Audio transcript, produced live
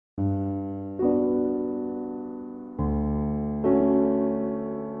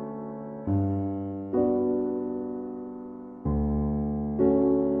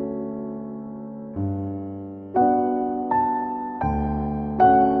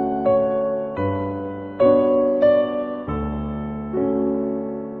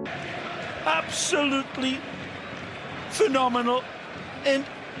absolutely phenomenal. And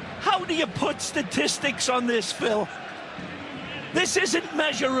how do you put statistics on this, Phil? This isn't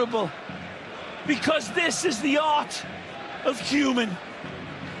measurable, because this is the art of human.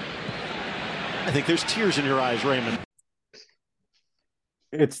 I think there's tears in your eyes, Raymond.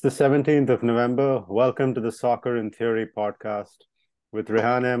 It's the 17th of November. Welcome to the Soccer in Theory podcast. With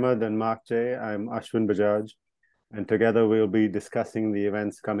Rehan Ahmed and Mark J, I'm Ashwin Bajaj, and together we'll be discussing the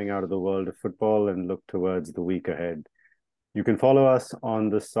events coming out of the world of football and look towards the week ahead. You can follow us on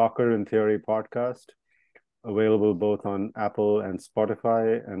the Soccer in Theory podcast, available both on Apple and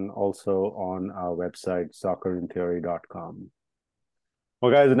Spotify, and also on our website, soccerintheory.com.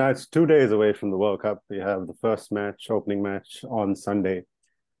 Well, guys, now it's 2 days away from the World Cup. We have the first match, opening match, on Sunday.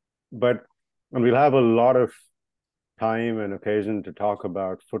 And we'll have a lot of time and occasion to talk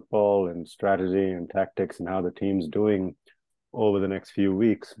about football and strategy and tactics and how the team's doing over the next few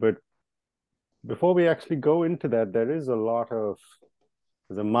weeks. But before we actually go into that, there's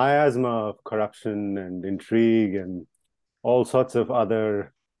a miasma of corruption and intrigue and all sorts of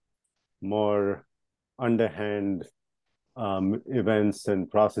other more underhand events and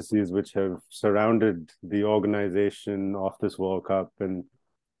processes which have surrounded the organization of this World Cup. And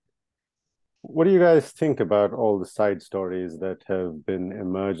what do you guys think about all the side stories that have been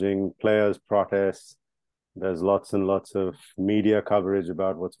emerging? Players' protests. There's lots and lots of media coverage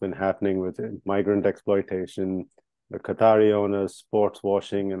about what's been happening with migrant exploitation, the Qatari owners, sports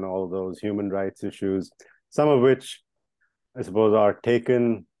washing, and all those human rights issues, some of which I suppose are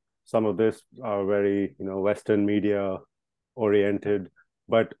taken. Some of this are very, Western media oriented,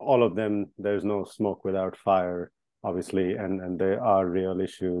 but all of them, there's no smoke without fire, obviously, and there are real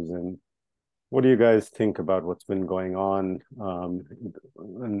issues. And what do you guys think about what's been going on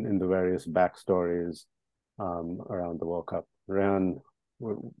in the various backstories around the World Cup? Rehan,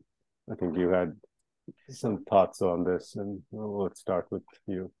 I think you had some thoughts on this, and let's start with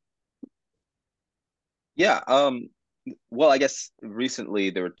you. Yeah. Well, I guess recently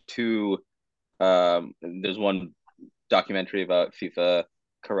there were two. There's one documentary about FIFA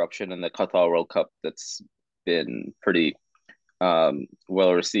corruption in the Qatar World Cup that's been pretty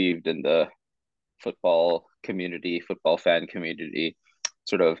well received in the football fan community,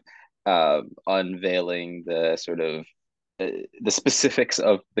 sort of unveiling the sort of the specifics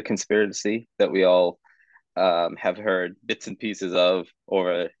of the conspiracy that we all have heard bits and pieces of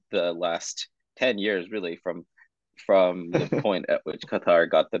over the last 10 years, really, from the point at which Qatar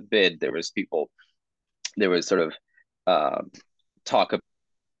got the bid. There was sort of talk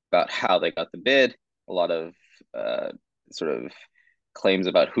about how they got the bid, a lot of sort of claims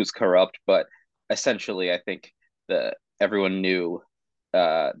about who's corrupt, but essentially I think that everyone knew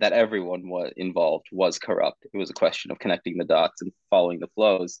that everyone involved was corrupt. It was a question of connecting the dots and following the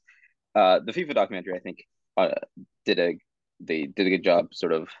flows. The FIFA documentary, I think, did a good job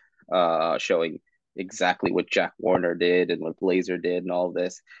sort of showing exactly what Jack Warner did and what Glazer did and all of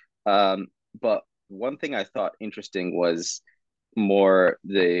this. But one thing I thought interesting was more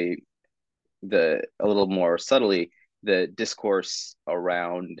a little more subtly, the discourse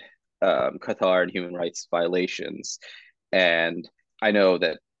around Qatar and human rights violations. And I know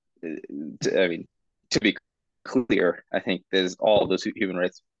that, to be clear, I think there's all those human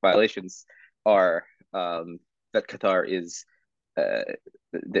rights violations are that Qatar is,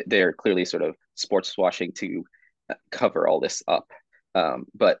 they're clearly sort of sports washing to cover all this up.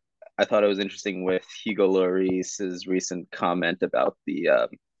 But I thought it was interesting with Hugo Lloris's recent comment about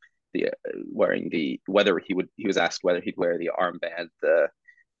the whether he was asked whether he'd wear the armband, the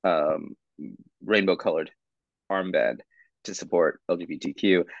rainbow colored armband to support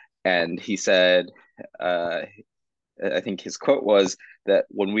LGBTQ, and he said, I think his quote was that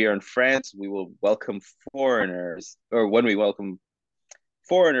when we are in France, we will welcome foreigners, or when we welcome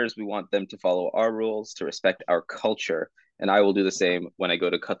foreigners, we want them to follow our rules, to respect our culture, and I will do the same when I go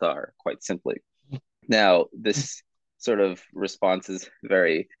to Qatar, quite simply. Now, this sort of response is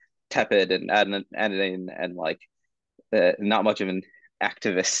very tepid and and like not much of an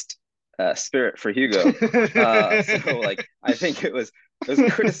activist spirit for Hugo. So like I think it was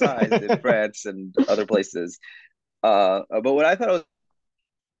criticized in France and other places. But what I thought was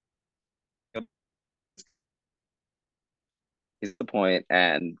is the point,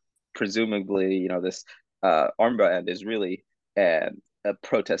 and presumably, this armband is really a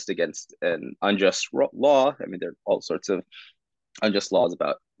protest against an unjust law. I mean, there are all sorts of unjust laws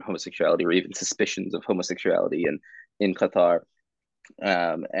about homosexuality, or even suspicions of homosexuality in Qatar.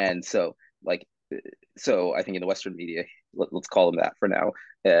 And so, I think in the Western media, let's call them that for now,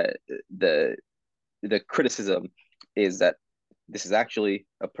 the criticism is that this is actually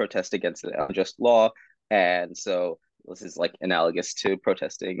a protest against an unjust law, and so this is like analogous to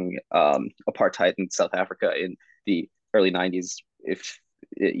protesting apartheid in South Africa in the early 90s. If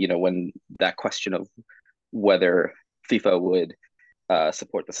when that question of whether FIFA would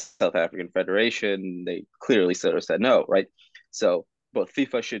support the South African Federation, they clearly sort of said no, right? So both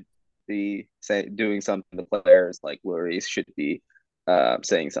FIFA should be doing something, the players like Lloris should be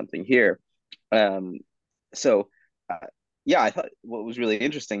saying something here. So yeah, I thought what was really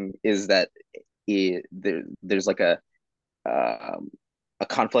interesting is that there's like a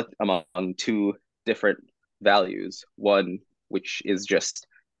conflict among two different values. One which is just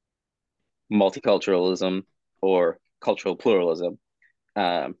multiculturalism or cultural pluralism.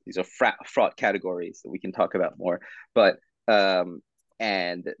 These are fraught categories that we can talk about more. But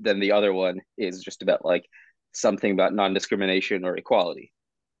and then the other one is just about like something about non-discrimination or equality.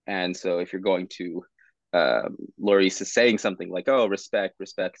 And so if you're going to Lloris is saying something like, "Oh, respect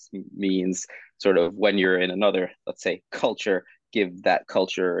means sort of when you're in another, let's say, culture, give that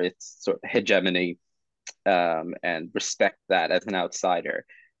culture its sort of hegemony, and respect that as an outsider."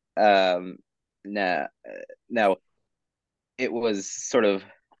 Now, now it was sort of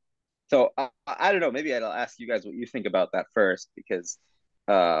so I don't know. Maybe I'll ask you guys what you think about that first, because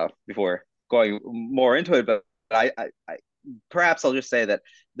before going more into it, but I perhaps I'll just say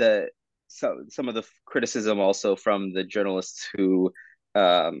that some of the criticism also from the journalists who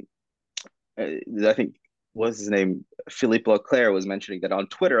I think was his name Philippe Leclerc was mentioning that on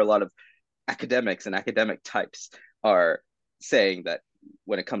Twitter a lot of academics and academic types are saying that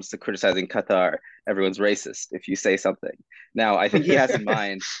when it comes to criticizing Qatar, everyone's racist if you say something. Now, I think he has in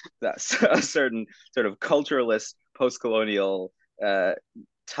mind that a certain sort of culturalist, post-colonial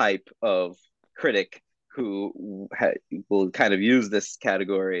type of critic who will kind of use this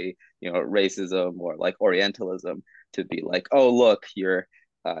category, racism or like Orientalism, to be like, oh, look, you're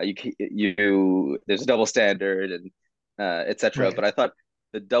there's a double standard and etc. Right. But I thought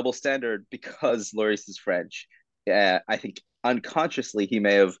the double standard, because Lloris is French, I think unconsciously he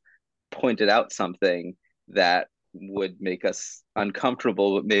may have pointed out something that would make us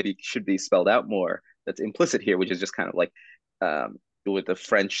uncomfortable, but maybe should be spelled out more. That's implicit here, which is just kind of like with the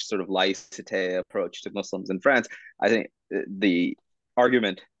French sort of laïcité approach to Muslims in France. I think the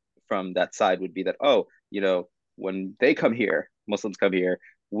argument from that side would be that, oh, when they come here, Muslims come here,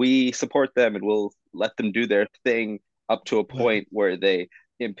 we support them and we'll let them do their thing up to a point where they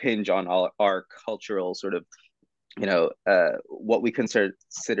impinge on our cultural sort of, what we consider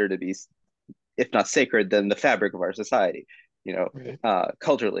to be, if not sacred, then the fabric of our society.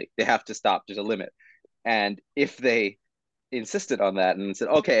 Culturally, they have to stop. There's a limit. And if they insisted on that and said,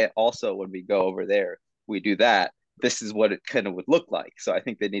 okay, also when we go over there, we do that, this is what it kind of would look like. So I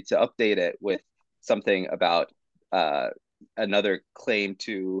think they need to update it with something about another claim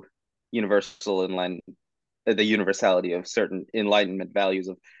to the universality of certain Enlightenment values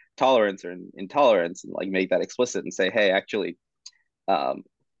of tolerance or intolerance, and like make that explicit and say, hey, actually,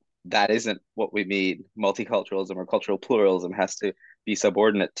 that isn't what we mean. Multiculturalism or cultural pluralism has to be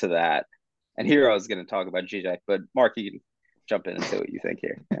subordinate to that. And here I was going to talk about Zizek, but Mark, you can jump in and say what you think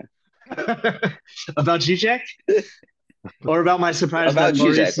here. Yeah. About Zizek? Or about my surprise about that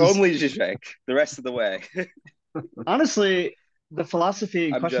Zizek, only Zizek, the rest of the way. Honestly, the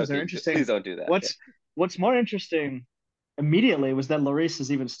philosophy questions joking. Are interesting. Please don't do that. What's more interesting immediately was that Lloris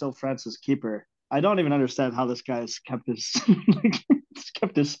is even still France's keeper. I don't even understand how this guy's kept his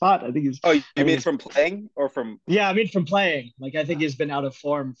kept his spot. I think he's. Oh, you mean from playing or from? Yeah, I mean from playing. Like I think he's been out of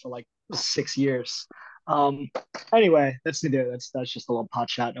form for like 6 years. Anyway, that's just a little pot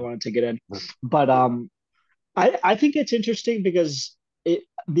shot. I wanted to get in, but I think it's interesting because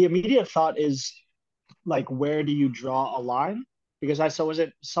the immediate thought is like, where do you draw a line? Because I saw,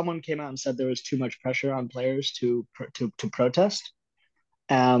 someone came out and said there was too much pressure on players to protest.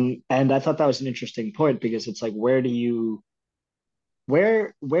 And I thought that was an interesting point, because it's like, where do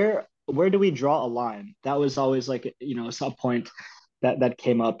we draw a line? That was always like, a point that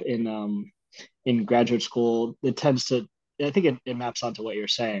came up in graduate school. It tends to, I think it maps onto what you're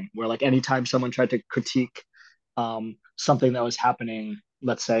saying, where like anytime someone tried to critique something that was happening,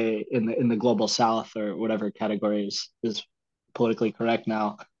 let's say in the global South or whatever category is politically correct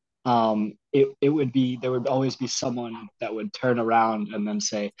now, there would always be someone that would turn around and then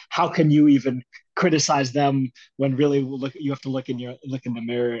say, how can you even criticize them when really you have to look in the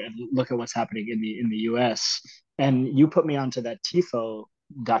mirror and look at what's happening in the US. And you put me onto that Tifo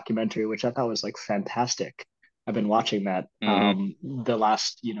documentary, which I thought was like fantastic. I've been watching that the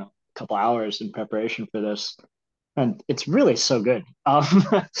last couple hours in preparation for this, and it's really so good.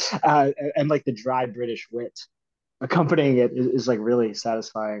 And like the dry British wit accompanying it is like really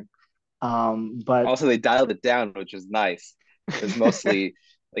satisfying. But Also, they dialed it down, which is nice. It was mostly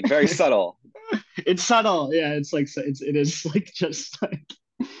like very subtle. it's subtle. Yeah, it's like it is like just like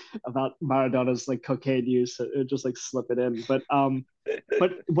about Maradona's like cocaine use. It just like slip it in. But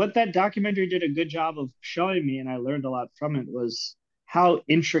what that documentary did a good job of showing me, and I learned a lot from it, was how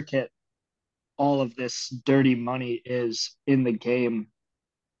intricate all of this dirty money is in the game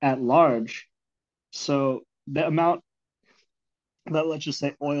at large. So the amount that, let's just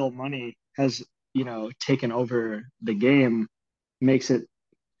say, oil money has, taken over the game makes it.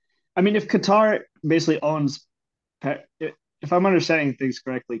 I mean, if Qatar basically owns, if I'm understanding things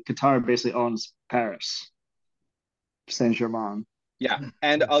correctly, Qatar basically owns Paris, Saint-Germain. Yeah,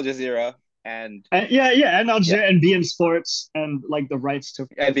 and Al Jazeera and Yeah, and yeah, Algeria and beIN Sports and like the rights to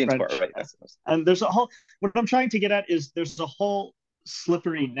and being sport, French. right? That's And there's a whole. What I'm trying to get at is there's a whole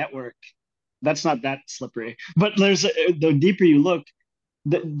slippery network. That's not that slippery, but the deeper you look,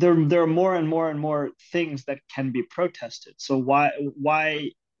 there are more and more and more things that can be protested. So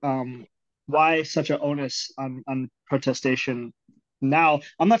um why such an onus on protestation now?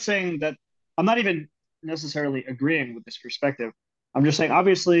 I'm not saying that. I'm not even necessarily agreeing with this perspective. I'm just saying,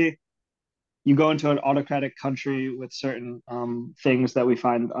 obviously, you go into an autocratic country with certain things that we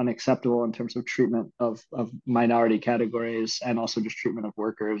find unacceptable in terms of treatment of minority categories, and also just treatment of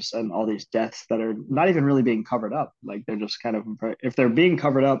workers, and all these deaths that are not even really being covered up. Like, they're just kind of, if they're being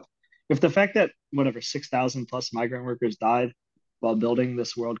covered up, if the fact that whatever 6,000 plus migrant workers died while building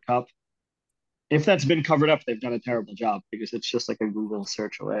this World Cup, if that's been covered up, they've done a terrible job, because it's just like a Google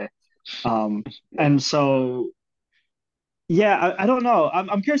search away. And so, yeah, I don't know.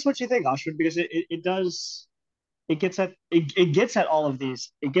 I'm curious what you think, Ashwin, because it does, it gets at all of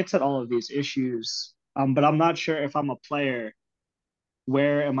these issues. But I'm not sure, if I'm a player,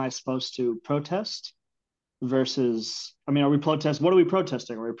 where am I supposed to protest versus, I mean, what are we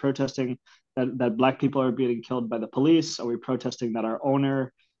protesting? Are we protesting that black people are being killed by the police? Are we protesting that our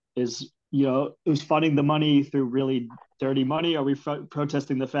owner is funding the money through really dirty money? Are we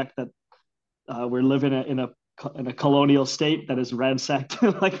protesting the fact that we're living in a colonial state that is ransacked?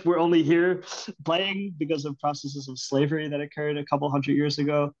 Like, we're only here playing because of processes of slavery that occurred a couple hundred years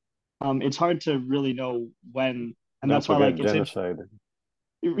ago. It's hard to really know when, and Don't that's why, forget like, genocide.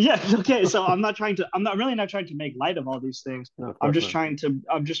 yeah, okay. So I'm not really not trying to make light of all these things. No, of I'm course just not.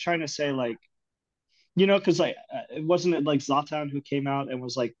 trying to say, like, because like, wasn't it like Zlatan who came out and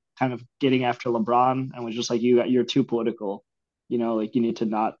was like kind of getting after LeBron, and was just like, you're too political, like, we need to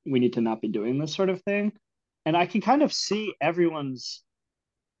not be doing this sort of thing. And I can kind of see everyone's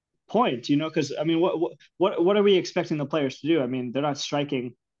point, because I mean, what are we expecting the players to do? I mean, they're not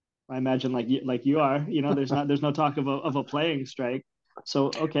striking. I imagine, like you are. There's no talk of a playing strike.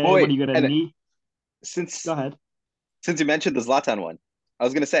 So, well, okay, what are wait, you gonna and need? Go since ahead. since you mentioned the Zlatan one, I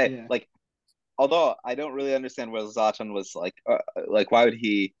was gonna say, Yeah. like, although I don't really understand where Zlatan was like why would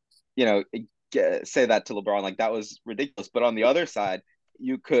he, you know, say that to LeBron? Like, that was ridiculous. But on the other side,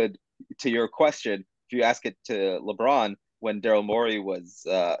 you could, to your question, if you ask it to LeBron when Daryl Morey was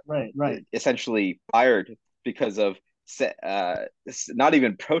Right. Right. essentially fired because of not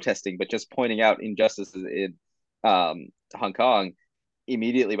even protesting, but just pointing out injustices in Hong Kong,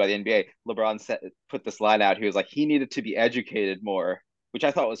 immediately by the NBA, put this line out. He was like, he needed to be educated more, which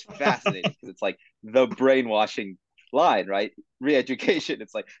I thought was fascinating, because it's like the brainwashing line, right? Re-education.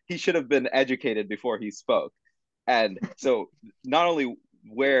 It's like he should have been educated before he spoke. And so, not only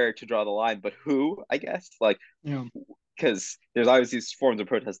where to draw the line, but who, I guess, like, Yeah. because there's obviously these forms of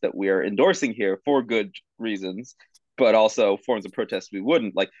protest that we are endorsing here for good reasons, but also forms of protest we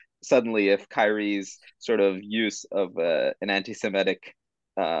wouldn't. Like, suddenly, if Kyrie's sort of use of an anti-Semitic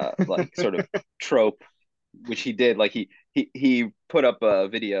like sort of trope, which he did, like he put up a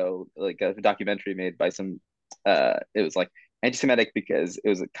video, like a documentary made by some it was like anti-Semitic because it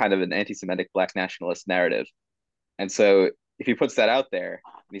was a kind of an anti-Semitic black nationalist narrative. And so if he puts that out there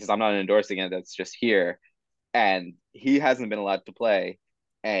and he says, I'm not endorsing it, that's just here, and he hasn't been allowed to play,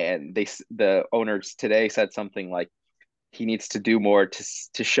 and the owners today said something like he needs to do more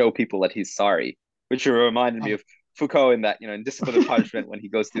to show people that he's sorry, which reminded me of Foucault in that, in Discipline and Punishment, when he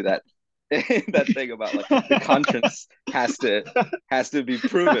goes through that that thing about like the conscience has to be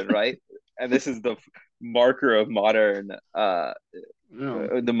proven, right? And this is the marker of Yeah.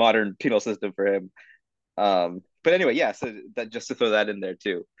 the modern penal system for him. But anyway, yeah, so that, just to throw that in there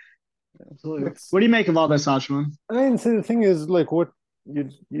too. Absolutely. It's, What do you make of all this, Ashwin? I mean, so the thing is, like, what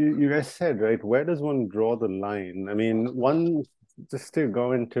you guys said, right? Where does one draw the line? I mean, just to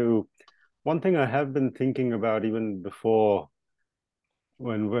go into one thing I have been thinking about even before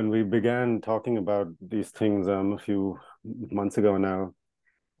when we began talking about these things a few months ago now,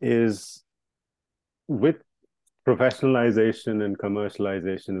 is with professionalization and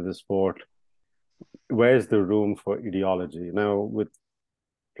commercialization of the sport, where's the room for ideology? Now, with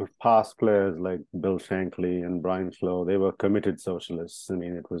past players like Bill Shankly and Brian Clough, they were committed socialists. I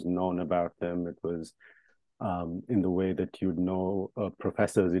mean, it was known about them. It was in the way that you'd know a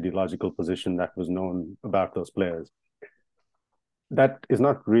professor's ideological position, that was known about those players. That is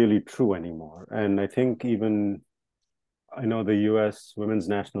not really true anymore. And I think even, I know the US women's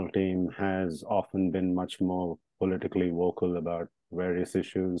national team has often been much more politically vocal about various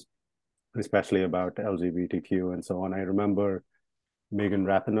issues, especially about LGBTQ and so on. I remember Megan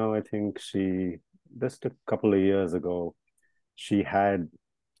Rapinoe, I think she, just a couple of years ago, she had,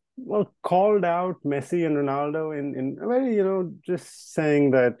 well, called out Messi and Ronaldo in a very, just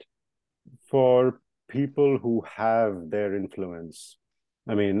saying that for people who have their influence,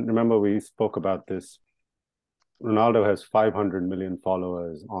 I mean, remember we spoke about this. Ronaldo has 500 million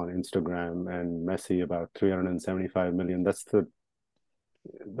followers on Instagram and Messi about 375 million. That's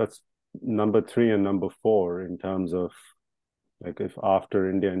number 3 and number 4 in terms of, like, if after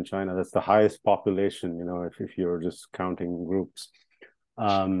India and China, that's the highest population, if you're just counting groups.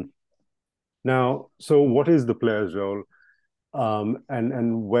 Now, so what is the player's role?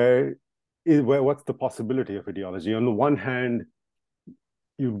 And what's the possibility of ideology? On the one hand,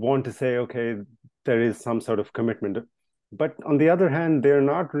 you'd want to say, okay, there is some sort of commitment. But on the other hand, they're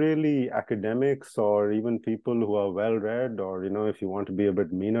not really academics or even people who are well-read, or, if you want to be a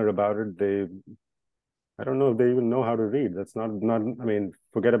bit meaner about it, I don't know if they even know how to read. That's not, I mean,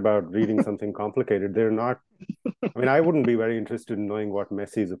 forget about reading something complicated. They're not, I mean, I wouldn't be very interested in knowing what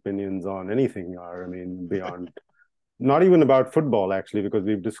Messi's opinions on anything are. I mean, beyond, not even about football, actually, because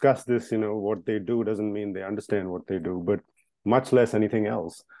we've discussed this, what they do doesn't mean they understand what they do, but much less anything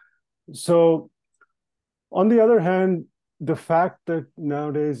else. So, on the other hand, the fact that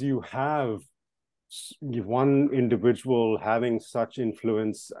nowadays you have one individual having such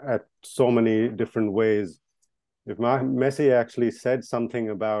influence at so many different ways, if Messi actually said something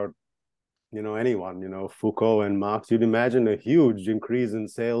about, anyone, Foucault and Marx, you'd imagine a huge increase in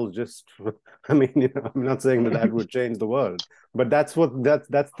sales just, I mean, I'm not saying that would change the world, but that's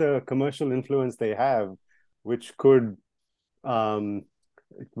the commercial influence they have, which could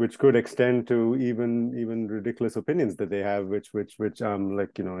extend to even ridiculous opinions that they have, which like,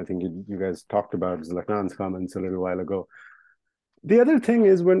 I think you guys talked about Zlatan's comments a little while ago. The other thing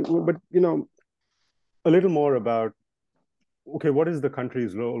is a little more about, okay, what is the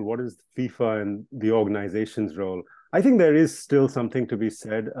country's role? What is FIFA and the organization's role? I think there is still something to be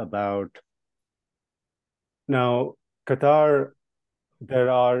said about, now, Qatar, there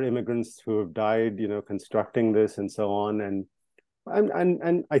are immigrants who have died, constructing this and so on. And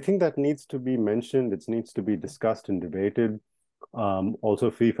I think that needs to be mentioned. It needs to be discussed and debated.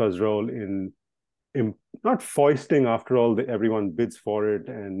 Also, FIFA's role in not foisting, after all, everyone bids for it.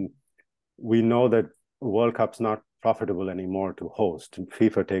 And we know that World Cup's not profitable anymore to host.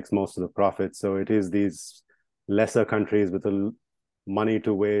 FIFA takes most of the profits. So it is these lesser countries with the money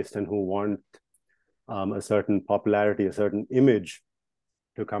to waste and who want a certain popularity, a certain image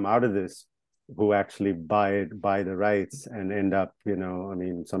to come out of this, who actually buy the rights and end up, I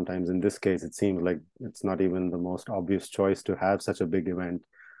mean, sometimes in this case, it seems like it's not even the most obvious choice to have such a big event.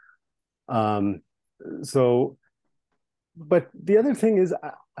 So, but the other thing is,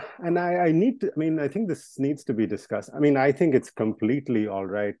 and I think this needs to be discussed. I mean, I think it's completely all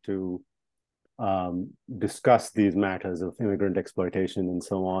right to discuss these matters of immigrant exploitation and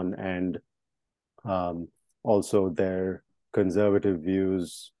so on, and also their conservative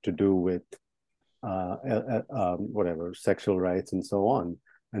views to do with whatever, sexual rights and so on.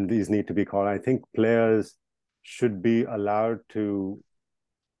 And these need to be called. I think players should be allowed to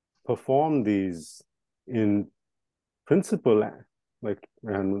perform these in principle, like,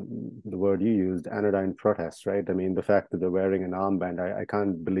 and the word you used, anodyne protest, right? I mean, the fact that they're wearing an armband, I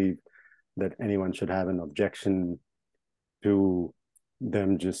can't believe that anyone should have an objection to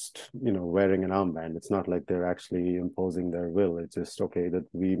them just, wearing an armband. It's not like they're actually imposing their will. It's just, okay, that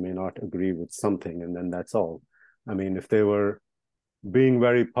we may not agree with something, and then that's all. I mean, if they were being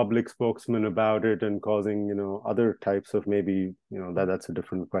very public spokesman about it and causing, other types of, maybe, that's a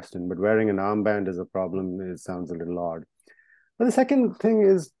different question. But wearing an armband is a problem. It sounds a little odd. But the second thing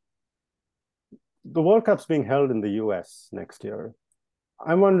is, the World Cup's being held in the US next year.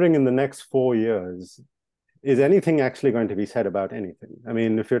 I'm wondering, in the next 4 years, is anything actually going to be said about anything? I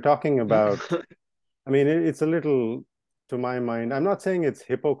mean, if you're talking about, I mean, it's a little, to my mind, I'm not saying it's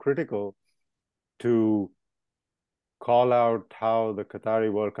hypocritical to call out how the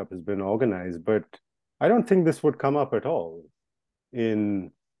Qatari World Cup has been organized, but I don't think this would come up at all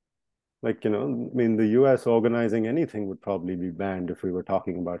in, like, I mean, the US organizing anything would probably be banned if we were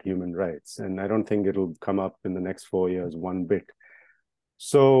talking about human rights. And I don't think it'll come up in the next 4 years one bit.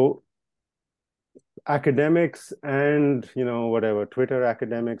 So academics and, whatever, Twitter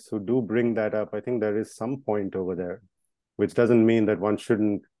academics who do bring that up, I think there is some point over there, which doesn't mean that one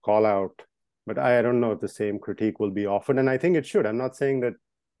shouldn't call out. But I don't know if the same critique will be offered. And I think it should. I'm not saying that,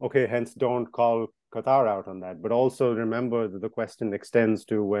 okay, hence don't call Qatar out on that. But also remember that the question extends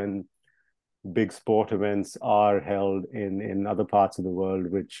to when big sport events are held in other parts of the world,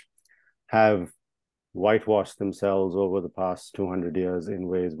 which have whitewashed themselves over the past 200 years in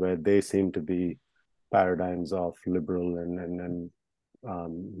ways where they seem to be paradigms of liberal and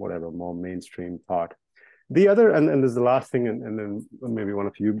whatever, more mainstream thought. The other, and there's the last thing, and then maybe one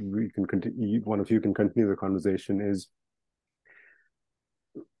of you can continue the conversation, is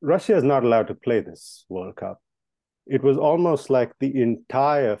Russia is not allowed to play this World Cup. It was almost like the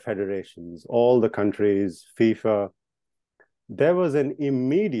entire federations, all the countries, FIFA, there was an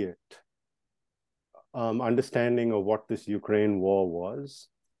immediate understanding of what this Ukraine war was.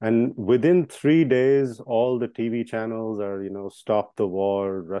 And within 3 days, all the TV channels are, stop the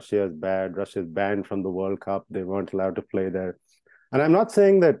war, Russia is bad, Russia is banned from the World Cup, they weren't allowed to play there. And I'm not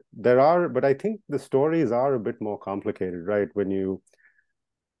saying that there are, but I think the stories are a bit more complicated, right?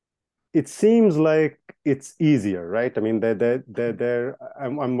 It seems like it's easier, right? I mean,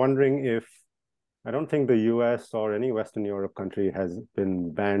 I'm wondering if, I don't think the US or any Western Europe country has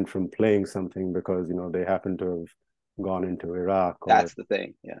been banned from playing something because, they happen to have gone into Iraq, or that's the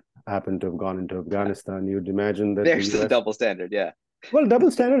thing, yeah, happen to have gone into Afghanistan. You'd imagine that there's the US, the double standard, yeah. Well,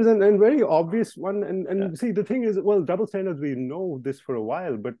 double standards and very obvious one. And see, the thing is, well, double standards, we know this for a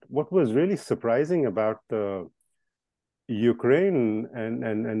while, but what was really surprising about the Ukraine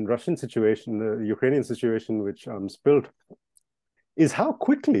and Russian situation, the Ukrainian situation, which spilled, is how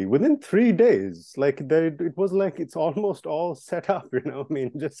quickly, within 3 days, it was like it's almost all set up, I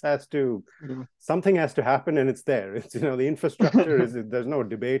mean, just something has to happen and it's there. It's, the infrastructure there's no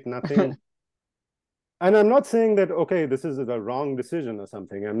debate, nothing. And I'm not saying that, okay, this is the wrong decision or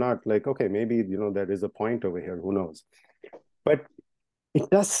something. I'm not like, okay, maybe, there is a point over here, who knows? But it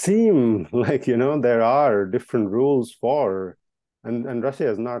does seem like, there are different rules for, and Russia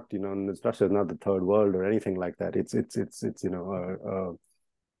is not, Russia is not the third world or anything like that. It's a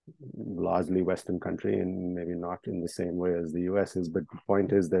largely Western country, and maybe not in the same way as the US is. But the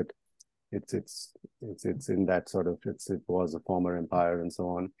point is that it's in that sort of, it was a former empire and so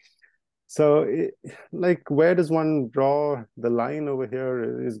on. So, where does one draw the line over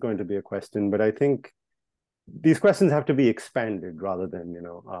here is going to be a question. But I think these questions have to be expanded rather than,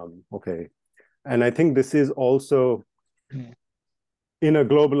 okay. And I think this is also in a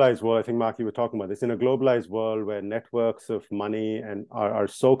globalized world. I think, Mark, you were talking about this, in a globalized world where networks of money and are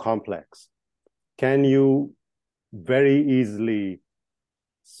so complex, can you very easily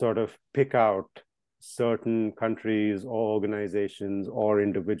sort of pick out certain countries or organizations or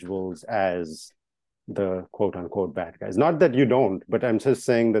individuals as the quote unquote bad guys? Not that you don't, but I'm just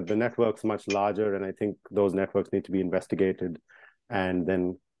saying that the network's much larger, and I think those networks need to be investigated, and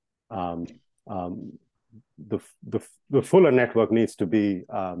then the fuller network needs to be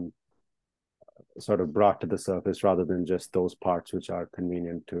sort of brought to the surface rather than just those parts which are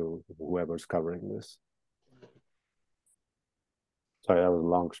convenient to whoever's covering this. Sorry, that was a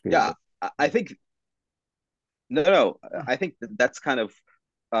long spiel. Yeah, I think no, I think that's kind of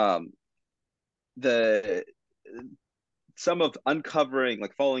some of uncovering,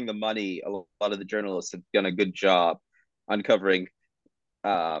 like following the money. A lot of the journalists have done a good job uncovering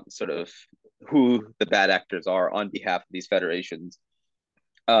sort of who the bad actors are on behalf of these federations.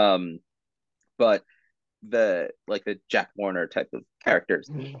 But the Jack Warner type of characters,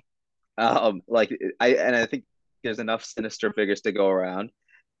 I think there's enough sinister figures to go around.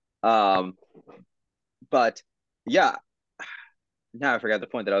 But yeah, now I forgot the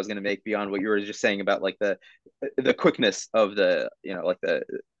point that I was going to make beyond what you were just saying about the quickness of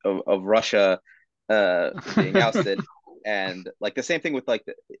of Russia being ousted, and the same thing with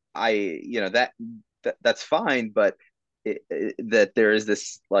that's fine, but that there is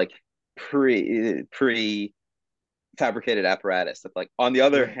this pre fabricated apparatus that on the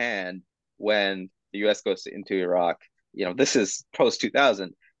other hand, when the US goes into Iraq, this is post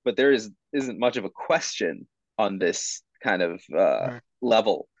 2000, but there isn't much of a question on this kind of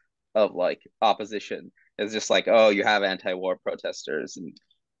level of opposition. It's just oh, you have anti-war protesters and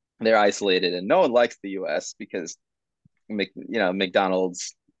they're isolated and no one likes the US because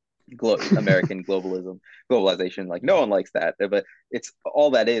McDonald's American globalization. Like no one likes that, but it's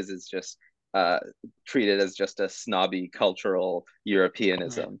all that is just treated as just a snobby cultural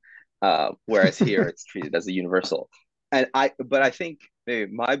Europeanism, whereas here it's treated as a universal. But I think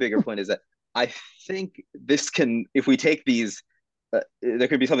maybe my bigger point is that I think this can, if we take these, there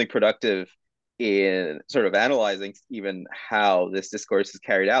could be something productive in sort of analyzing even how this discourse is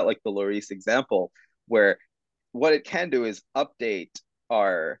carried out, like the Lloris example, where what it can do is update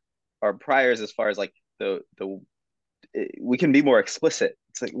our priors as far as like the we can be more explicit.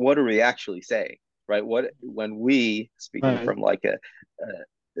 It's like, what are we actually saying, right? What, when we, speaking from like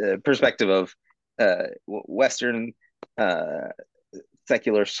a perspective of Western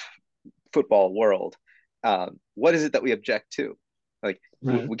secular football world, what is it that we object to? Like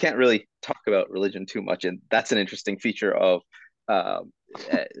we can't really talk about religion too much, and that's an interesting feature of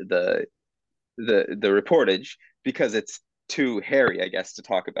the reportage, because it's too hairy, I guess, to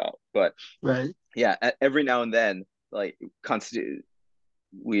talk about. But yeah, every now and then, like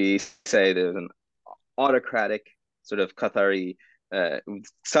we say there's an autocratic sort of Qatari,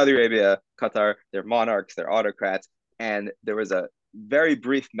 Saudi Arabia, Qatar, they're monarchs, they're autocrats, and there was a very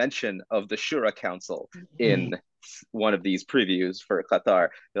brief mention of the Shura Council in one of these previews for Qatar.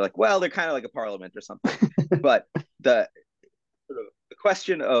 They're like, well, they're kind of like a parliament or something. But the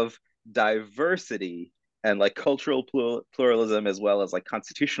question of diversity and like cultural pluralism, as well as like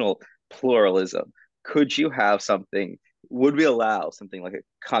constitutional pluralism, could you have something, would we allow something like a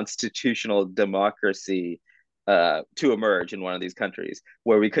constitutional democracy to emerge in one of these countries,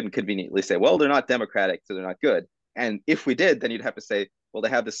 where we couldn't conveniently say, well, they're not democratic, so they're not good? And if we did, then you'd have to say, well, they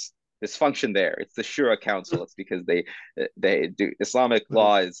have this function there. It's the Shura Council. It's because they do Islamic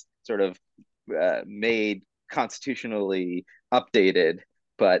law is sort of made constitutionally updated,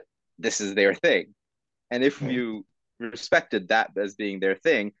 but this is their thing. And if you respected that as being their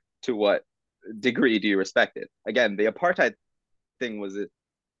thing, to what degree do you respect it? Again, the apartheid thing was, it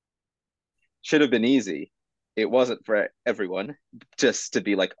should have been easy. It wasn't for everyone just to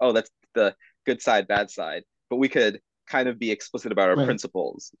be like, oh, that's the good side, bad side. But we could kind of be explicit about our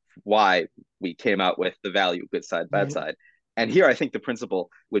principles, why we came out with the value good side, bad side. And here I think the principle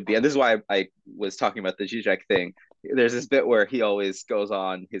would be, and this is why I was talking about the Zizek thing. There's this bit where he always goes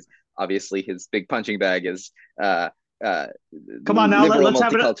on, obviously his big punching bag is come on now, let's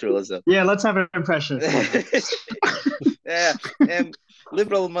multiculturalism. Let's have an impression. Yeah, and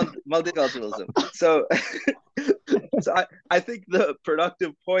liberal multiculturalism. So I think the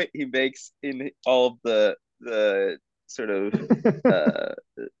productive point he makes in all of the sort of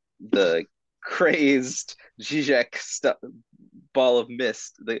the crazed Zizek stuff, ball of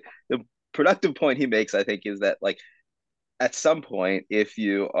mist, the productive point he makes, I think, is that like at some point, if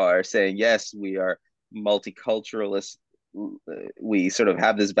you are saying, yes, we are multiculturalist, we sort of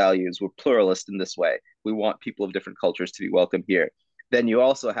have these values, we're pluralist in this way, we want people of different cultures to be welcome here, then you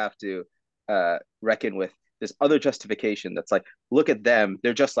also have to reckon with this other justification that's like, look at them,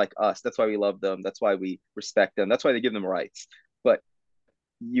 they're just like us, that's why we love them, that's why we respect them, that's why they give them rights. But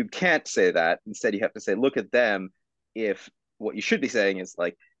you can't say that. Instead, you have to say, look at them. If what you should be saying is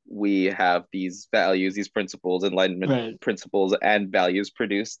like, we have these values, these principles, Enlightenment principles and values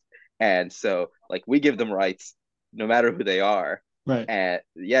produced, and so like we give them rights no matter who they are. And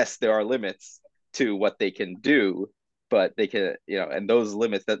yes, there are limits to what they can do, but they can, and those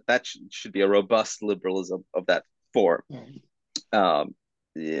limits, that should be a robust liberalism of that form.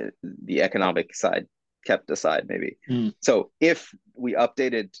 The economic side kept aside, maybe. So if we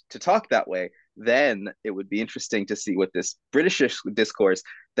updated to talk that way, then it would be interesting to see what this British discourse,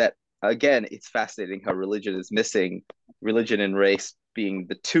 that again, it's fascinating how religion is missing, religion and race being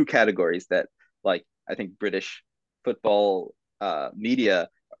the two categories that, like, I think British football media,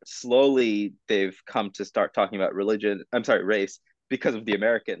 slowly they've come to start talking about race, because of the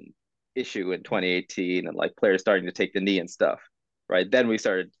American issue in 2018 and like players starting to take the knee and stuff, right? Then we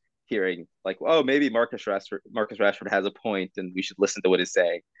started hearing like, oh, maybe Marcus Rashford has a point and we should listen to what he's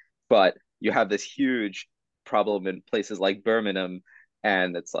saying. But you have this huge problem in places like Birmingham,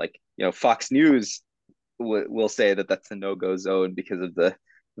 and it's like, Fox News will say that that's a no-go zone because of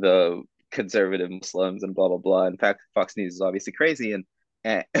the conservative Muslims and blah blah blah. In fact, Fox News is obviously crazy,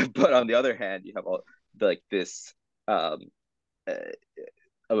 and but on the other hand, you have all like this a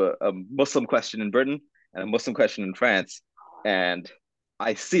Muslim question in Britain and a Muslim question in France, and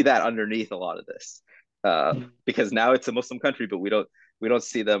I see that underneath a lot of this, because now it's a Muslim country, but we don't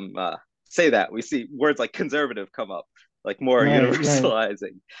see them say that. We see words like conservative come up, like more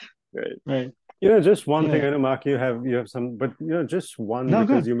universalizing. Right. Just one thing. I know, Mark, you have some, but just one,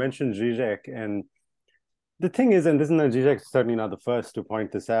 because you mentioned Zizek, and the thing is, and this is Zizek certainly not the first to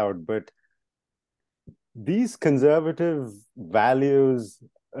point this out, but these conservative values,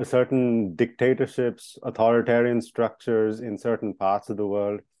 certain dictatorships, authoritarian structures in certain parts of the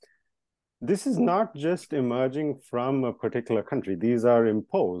world, this is not just emerging from a particular country. These are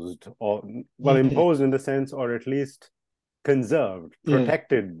imposed, or well, imposed in the sense, or at least conserved,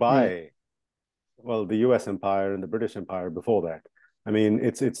 protected by, well, the US empire and the British empire before that. I mean,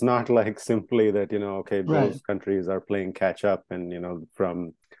 it's not like simply that, okay, those countries are playing catch up and,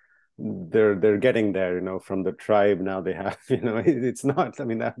 from they're getting there, from the tribe now they have, it's not, I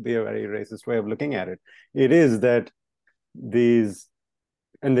mean, that'd be a very racist way of looking at it. It is that these,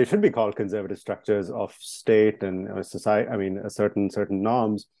 and they should be called conservative structures of state and society, I mean, certain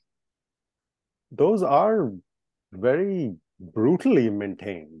norms, those are very brutally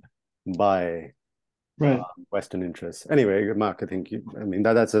maintained by Western interests. Anyway, Mark, I think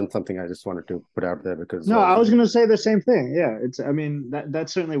that's something I just wanted to put out there because no, I was going to say the same thing. Yeah, I mean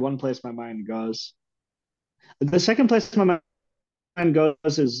that's certainly one place my mind goes. The second place my mind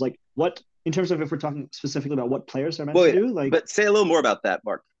goes is like what, in terms of if we're talking specifically about what players are meant to do, like. But say a little more about that,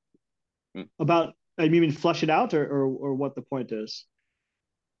 Mark. About, I mean, flush it out, or what the point is.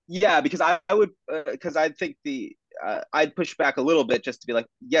 Yeah, because I would, because I think I'd push back a little bit just to be like,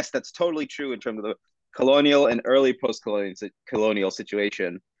 yes, that's totally true in terms of the colonial and early post-colonial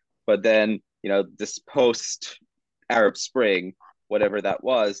situation, but then this post-Arab Spring, whatever that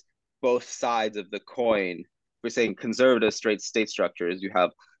was, both sides of the coin. We're saying conservative straight state structures. You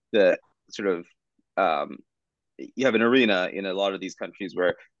have the sort of you have an arena in a lot of these countries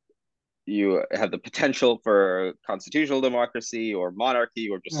where you have the potential for constitutional democracy or monarchy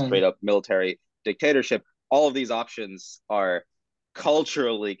or just straight up military dictatorship. All of these options are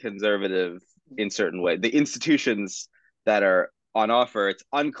culturally conservative in certain way. The institutions that are on offer, it's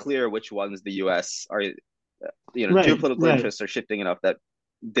unclear which ones the US are, geopolitical interests are shifting enough that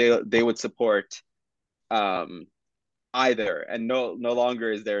they would support either, and no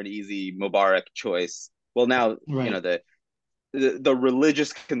longer is there an easy Mubarak choice. Well, now the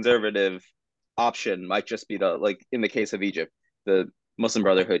religious conservative option might just be like in the case of Egypt, the Muslim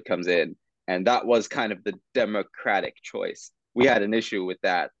Brotherhood comes in, and that was kind of the democratic choice. We had an issue with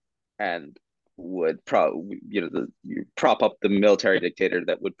that, and would prop up the military dictator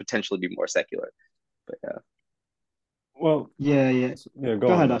that would potentially be more secular. But well, go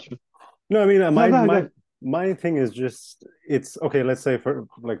ahead, Ashwin. No, I mean, my thing is just, it's okay. Let's say for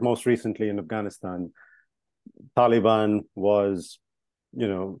like most recently in Afghanistan, Taliban was,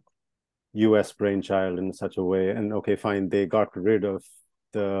 US brainchild in such a way, and okay, fine, they got rid of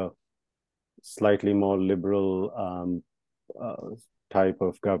the slightly more liberal type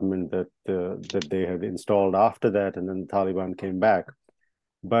of government that they had installed after that, and then the Taliban came back.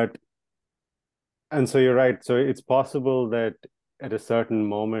 And so you're right. So it's possible that at a certain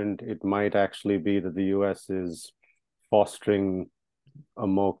moment, it might actually be that the US is fostering a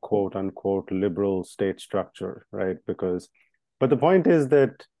more quote unquote liberal state structure, right? But the point is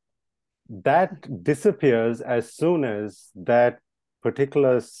that disappears as soon as that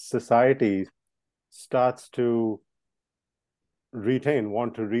particular society starts to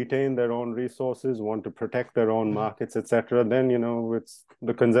want to retain their own resources, want to protect their own markets, etc. Then it's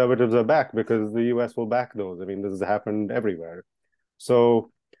the conservatives are back because the US will back those. I mean, this has happened everywhere.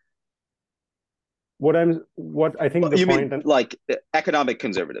 So what I think the point, like economic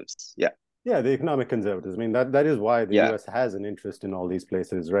conservatives, the economic conservatives. I mean, that is why the US has an interest in all these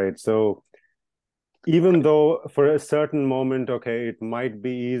places, right? So even though for a certain moment, okay, it might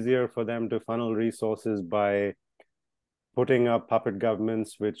be easier for them to funnel resources by putting up puppet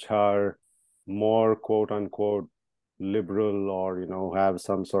governments which are more quote unquote liberal, or have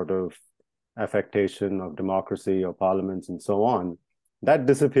some sort of affectation of democracy or parliaments and so on, that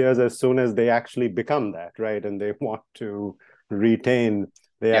disappears as soon as they actually become that, right? And they want to retain,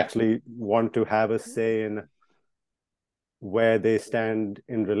 they actually want to have a say in where they stand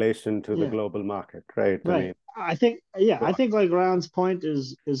in relation to the global market, right? I mean, I think like Ryan's point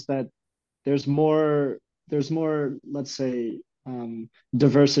is that there's more, let's say,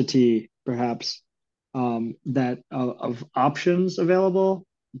 diversity perhaps, that of options available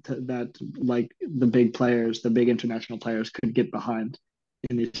that like the big players, the big international players could get behind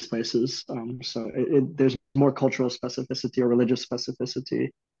in these places. So there's more cultural specificity or religious specificity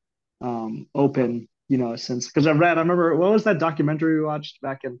open, since, because I remember, what was that documentary we watched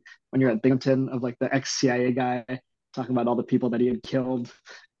back when you were at Binghamton, of like the ex-CIA guy talking about all the people that he had killed,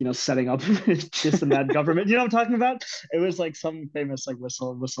 setting up this and that government. You know what I'm talking about? It was like some famous like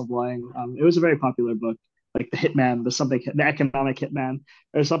whistleblowing. It was a very popular book. like the hitman, the economic hitman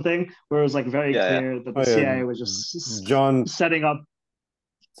or something, where it was like very Yeah, clear that Oh the yeah, CIA was just John. setting up.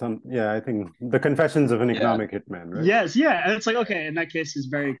 I think the Confessions of an yeah, Economic Hitman, right? Yes, yeah, and it's like okay, in that case, is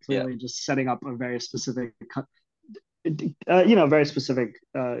very yeah, clearly just setting up a very specific, very specific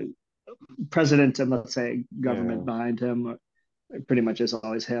president and let's say government Yeah, behind him. Pretty much is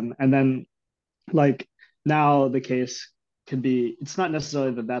always him, and then like now the case could be. It's not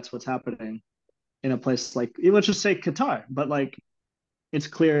necessarily that that's what's happening in a place like let's just say Qatar, but like it's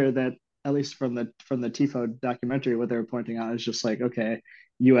clear that at least from the Tifo documentary, what they were pointing out is just like okay,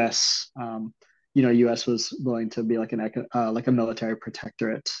 U.S. U.S. was willing to be like like a military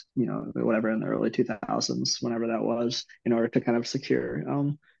protectorate, whatever in the early 2000s, whenever that was, in order to kind of secure,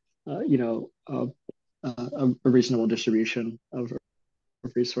 you know, a reasonable distribution of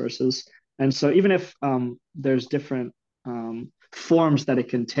resources. And so even if there's different forms that it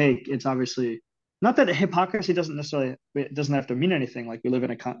can take, it's obviously not that hypocrisy it doesn't have to mean anything. Like we live in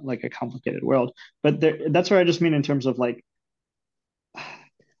a complicated world, but that's where I just mean in terms of like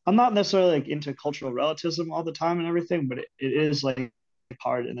I'm not necessarily like into cultural relativism all the time and everything, but it is like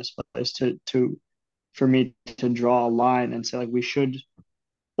hard in this place to for me to draw a line and say like we should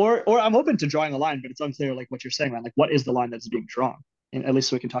or I'm open to drawing a line, but it's unclear like what you're saying, man. Like what is the line that's being drawn? And at least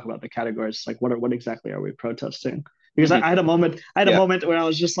so we can talk about the categories. Like what exactly are we protesting? Because hmm I had a moment, yeah, where I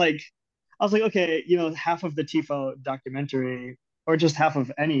was just like, I was like, okay, half of the Tifo documentary, or just half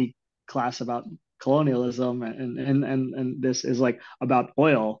of any class about colonialism and this is like about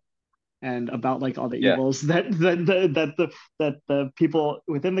oil and about like all the yeah, evils that the people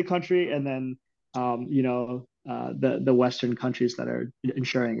within the country and then the Western countries that are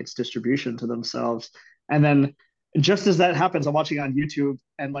ensuring its distribution to themselves. And then just as that happens, I'm watching on YouTube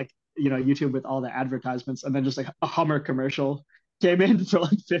and like YouTube with all the advertisements, and then just like a Hummer commercial came in for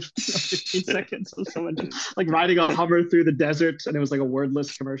like 15 seconds of someone just like riding a Hummer through the desert, and it was like a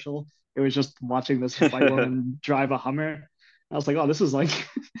wordless commercial. It was just watching this white woman drive a Hummer. I was like, oh, this is like,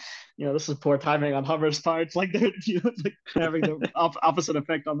 this is poor timing on Hummer's part. It's like they're like having the opposite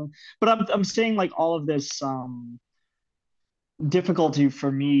effect on them. But I'm seeing like all of this difficulty for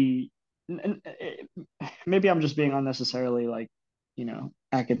me. And maybe I'm just being unnecessarily like,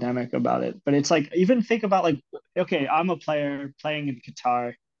 academic about it. But it's like even think about like, okay, I'm a player playing in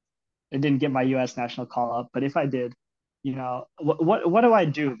Qatar. I didn't get my U.S. national call up, but if I did, what do I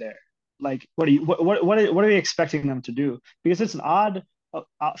do there? Like, what are we expecting them to do? Because it's an odd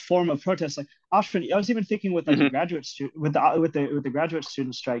form of protest. Like, Ashwin, I was even thinking with like the hmm graduate student with the graduate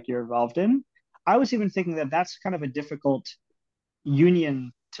student strike you're involved in. I was even thinking that that's kind of a difficult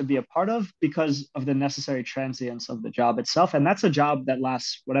union to be a part of because of the necessary transience of the job itself, and that's a job that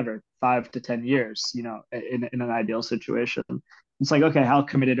lasts whatever 5 to 10 years. In an ideal situation, it's like okay, how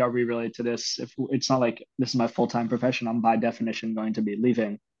committed are we really to this? If it's not like this is my full-time profession, I'm by definition going to be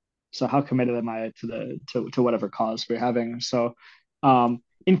leaving. So how committed am I to whatever cause we're having? So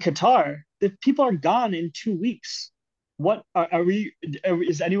in Qatar, if people are gone in 2 weeks, what are we?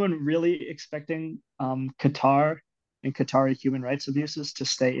 Is anyone really expecting Qatar and Qatari human rights abuses to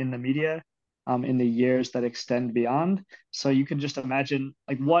stay in the media in the years that extend beyond? So you can just imagine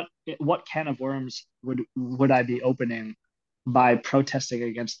like what can of worms would I be opening by protesting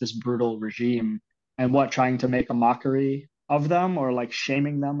against this brutal regime, and what trying to make a mockery of them or like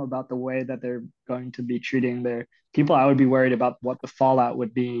shaming them about the way that they're going to be treating their people. I would be worried about what the fallout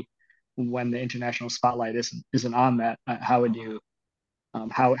would be when the international spotlight isn't on that. How would you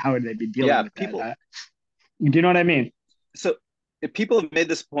how would they be dealing yeah. with that? People, Do you know what I mean? so if people have made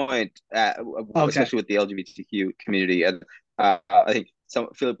this point, Okay. especially with the LGBTQ community, and I think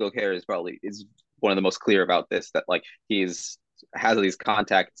Philip Gilcaire is one of the most clear about this. That like he's has these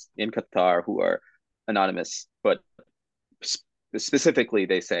contacts in Qatar who are anonymous, but specifically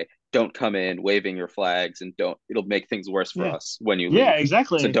they say don't come in waving your flags and don't it'll make things worse for Yeah. us when you Yeah, leave. So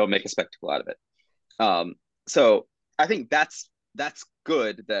exactly. don't make a spectacle out of it. So I think that's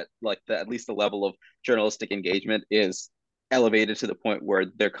good that like at least the level of journalistic engagement is elevated to the point where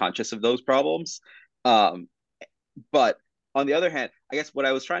they're conscious of those problems. Um, but on the other hand, I guess what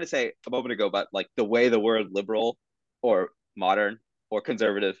I was trying to say a moment ago about like the way the word liberal or modern or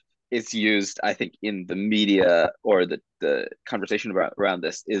conservative is used, I think, in the media or the conversation around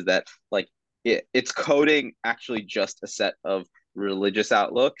this is that like it's coding actually just a set of religious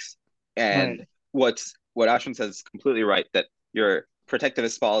outlooks. And Right. what Ashwin says is completely right that your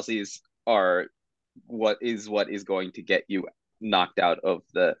protectivist policies are what is going to get you knocked out of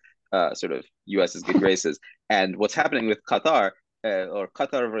the sort of US's good graces. And what's happening with Qatar or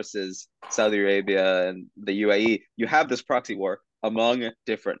Qatar versus Saudi Arabia and the UAE, you have this proxy war among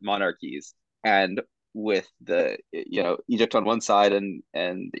different monarchies. And with the Egypt on one side and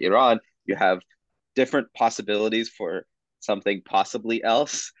Iran, you have different possibilities for something possibly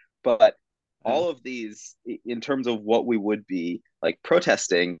else. But all of these, in terms of what we would be like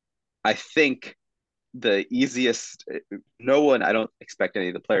protesting, I think the easiest, no one, I don't expect any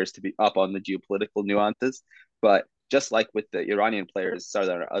of the players to be up on the geopolitical nuances, but just like with the Iranian players,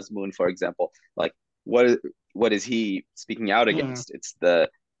 Sardar Azmoun, for example, like what is he speaking out against? It's the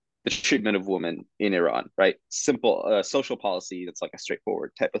treatment of women in Iran, right? Simple social policy that's like a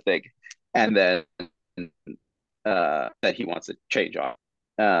straightforward type of thing, and then that he wants to change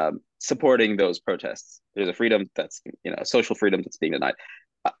on. Supporting those protests, there's a freedom that's a social freedom that's being denied.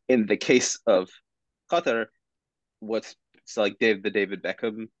 In the case of Qatar, what's it's like the David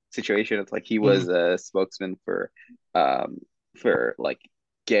Beckham situation. It's like he was a spokesman for like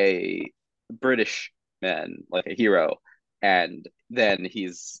gay British men, like a hero, and then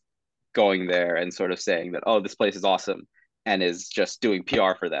he's going there and sort of saying that, oh, this place is awesome, and is just doing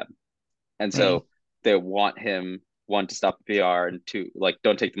PR for them. And so they want him, one, to stop the PR, and two, like,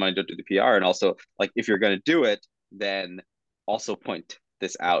 don't take the money, don't do the PR. And also, like, if you're going to do it, then also point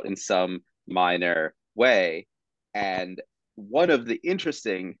this out in some minor way. And one of the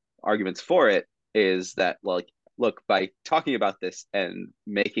interesting arguments for it is that, like, look, by talking about this and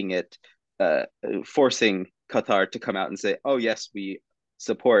making it, forcing Qatar to come out and say, oh, yes, we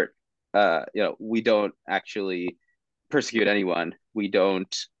support, we don't actually persecute anyone. We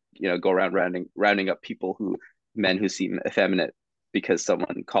don't, go around rounding up men who seem effeminate because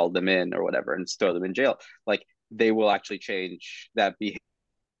someone called them in or whatever and throw them in jail. Like, they will actually change that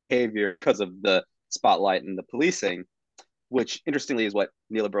behavior because of the spotlight and the policing, which interestingly is what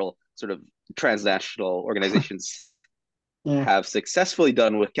neoliberal sort of transnational organizations have successfully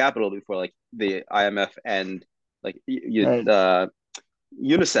done with capital before, like the IMF and like UNICEF.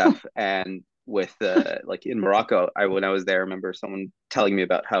 And with like in Morocco, when I was there, I remember someone telling me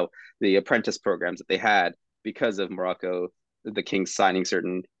about how the apprentice programs that they had, because of Morocco, the king signing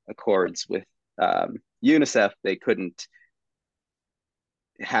certain accords with UNICEF, they couldn't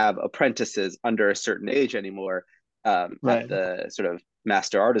have apprentices under a certain age anymore at the sort of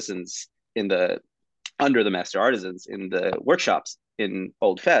master artisans under the master artisans in the workshops in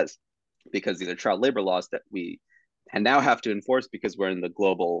Old Fez, because these are child labor laws that we and now have to enforce because we're in the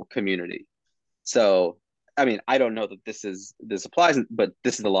global community. So, I mean, I don't know that this applies, but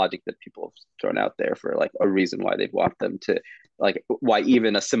this is the logic that people have thrown out there for like a reason why they'd want them to, like, why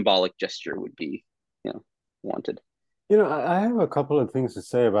even a symbolic gesture would be, wanted. I have a couple of things to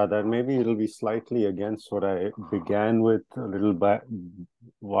say about that. Maybe it'll be slightly against what I began with a little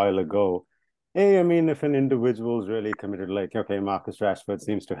while ago. I mean, if an individual is really committed, like, okay, Marcus Rashford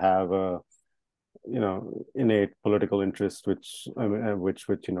seems to have a, innate political interest, which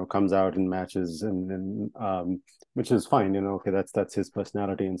comes out in matches, and which is fine. Okay, that's his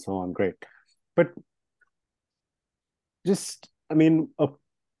personality and so on. Great, but just, I mean, a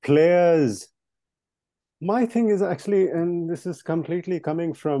player's. My thing is actually, and this is completely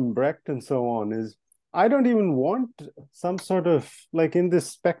coming from Brecht and so on, is I don't even want some sort of, like, in this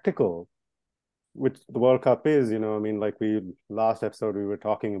spectacle, which the World Cup is, I mean, like last episode, we were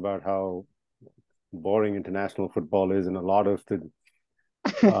talking about how boring international football is, and a lot of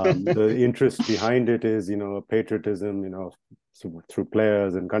the interest behind it is, patriotism, through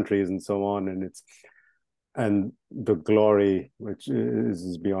players and countries and so on. And the glory, which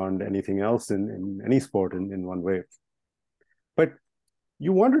is beyond anything else in any sport in one way. But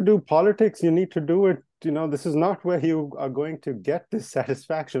you want to do politics, you need to do it. This is not where you are going to get this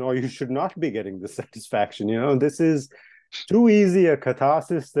satisfaction, or you should not be getting this satisfaction. This is too easy a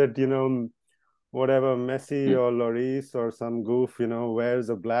catharsis that, whatever Messi or Lloris or some goof, wears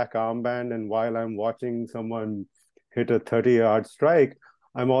a black armband, and while I'm watching someone hit a 30-yard strike,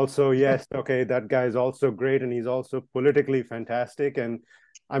 I'm also, yes, okay, that guy's also great, and he's also politically fantastic, and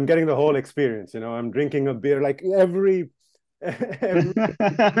I'm getting the whole experience. I'm drinking a beer, like every particular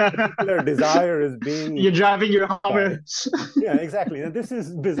desire is being. You're driving your Hummer. Yeah, exactly. And this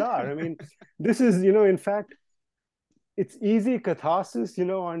is bizarre. I mean, this is, in fact, it's easy catharsis,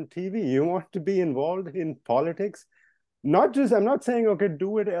 on TV. You want to be involved in politics, not just, I'm not saying, okay,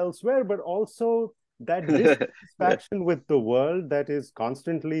 do it elsewhere, but also that dissatisfaction with the world that is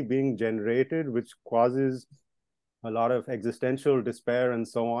constantly being generated, which causes a lot of existential despair and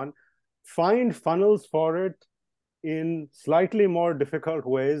so on. Find funnels for it in slightly more difficult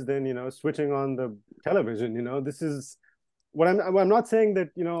ways than, switching on the television. This is what I'm not saying that,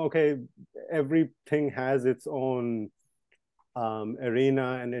 okay, everything has its own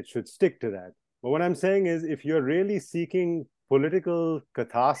arena and it should stick to that. But what I'm saying is, if you're really seeking political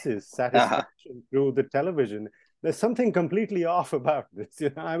catharsis, Uh-huh. satisfaction through the television. There's something completely off about this.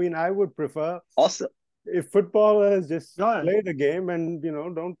 I mean, I would prefer Also, if footballers just Yeah. play the game and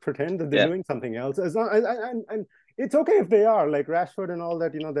don't pretend that they're yeah, doing something else. As long, and it's okay if they are like Rashford and all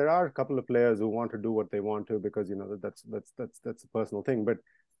that. There are a couple of players who want to do what they want to because that's a personal thing. But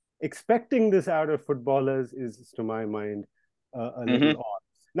expecting this out of footballers is, to my mind, a little hmm odd.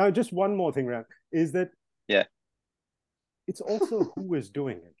 Now, just one more thing, Ram, is that yeah, it's also who is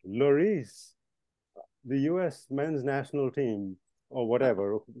doing it. Lloris, the US men's national team, or whatever,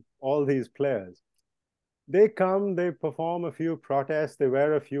 all these players, they come, they perform a few protests, they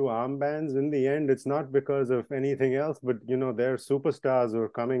wear a few armbands. In the end, it's not because of anything else, but they're superstars who are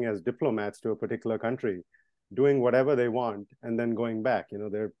coming as diplomats to a particular country, doing whatever they want, and then going back.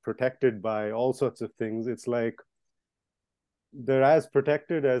 They're protected by all sorts of things. It's like they're as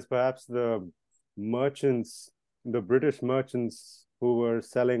protected as perhaps merchants, the British merchants who were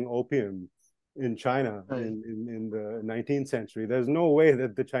selling opium in China Right. in the 19th century. There's no way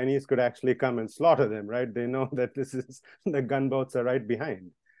that the Chinese could actually come and slaughter them, right? They know that the gunboats are right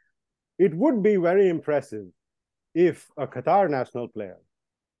behind. It would be very impressive if a Qatar national player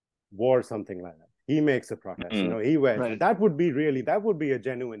wore something like that. He makes a protest, mm, he wears it. Right. That would be a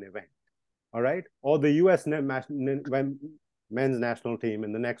genuine event. All right. Or the US men's national team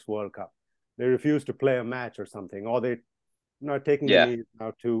in the next World Cup. They refuse to play a match or something, or they're not taking the yeah, knee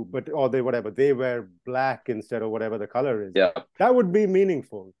now too, or they wear black instead of whatever the color is. yeah. That would be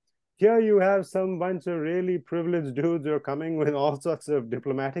meaningful. Here you have some bunch of really privileged dudes who are coming with all sorts of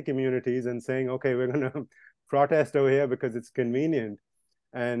diplomatic immunities and saying, okay, we're going to protest over here because it's convenient.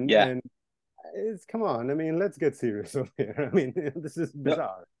 And Yeah. and it's, come on, I mean, let's get serious over here. I mean, this is No,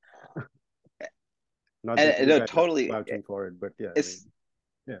 bizarre. Not that and you no, guys are totally. vouching for it, but yeah, I mean, It's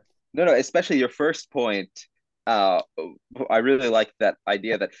yeah. no, especially your first point. Uh, I really like that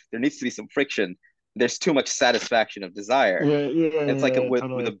idea that there needs to be some friction. There's too much satisfaction of desire. Yeah, yeah, It's like with a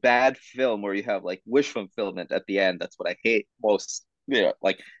totally. bad film where you have like wish fulfillment at the end. That's what I hate most.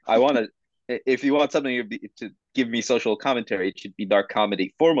 Like I want to. If you want something to give me social commentary, it should be dark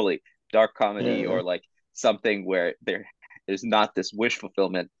comedy, formally dark comedy, Yeah, or like something where there's not this wish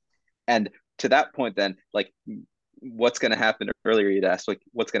fulfillment. And to that point, then, like, what's going to happen? Earlier, you'd asked, like,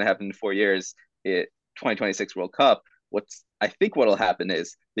 what's going to happen in 4 years? 2026 World Cup. I think what'll happen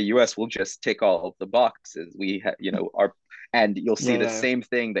is the U.S. will just tick all of the boxes. And you'll see the yeah, same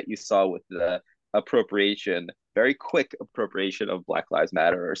thing that you saw with the appropriation, very quick appropriation of Black Lives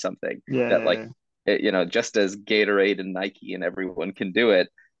Matter or something. That like, yeah, just as Gatorade and Nike and everyone can do it,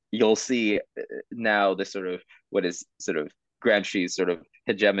 you'll see now the sort of what is sort of Gramsci's sort of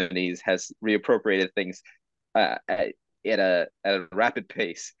hegemonies has reappropriated things at a rapid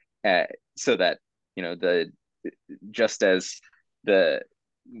pace, so that the just as the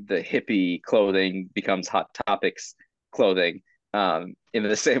hippie clothing becomes hot topics clothing, in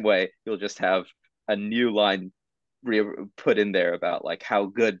the same way you'll just have a new line put in there about like how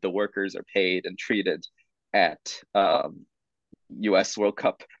good the workers are paid and treated at US World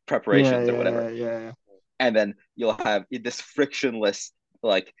Cup yeah, preparations or yeah, whatever. yeah. And then you'll have this frictionless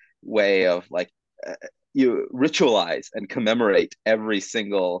like way of like uh, you ritualize and commemorate every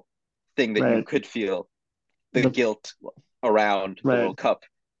single thing that you Right. could feel the The guilt around the right. World Cup.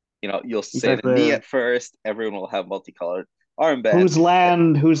 You'll say the knee Exactly. at first. Everyone will have multicolored armbands.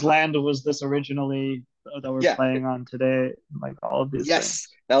 Whose land was this originally that we're Yeah, playing on today? Like all of these yes, things.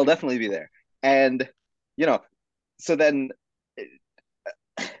 that'll definitely be there. And you know, so then,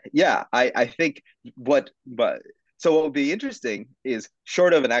 yeah, I think but so what would be interesting is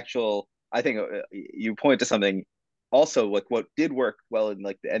short of an actual. I think you point to something also like what did work well in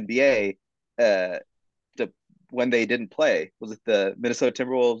like the NBA. The when they didn't play, was it the Minnesota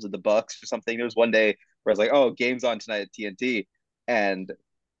Timberwolves or the Bucks or something? There was one day where I was like, "Oh, game's on tonight at TNT," and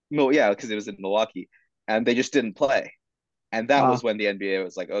no, yeah, because it was in Milwaukee, and they just didn't play, and that was Wow. when the NBA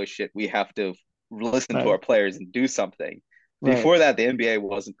was like, "Oh shit, we have to listen to Right. our players and do something." Right. Before that, the NBA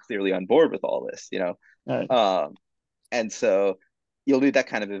wasn't clearly on board with all this, Right. um, and so you'll do that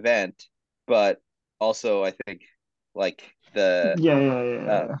kind of event, but also I think like the Yeah. Yeah.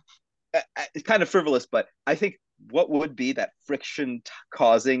 Yeah. uh, it's kind of frivolous, but I think what would be that friction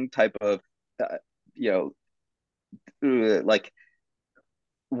causing type of, uh, you like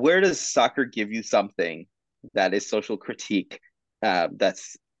where does soccer give you something that is social critique?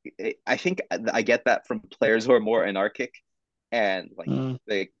 That's I think I get that from players who are more anarchic and like Mm.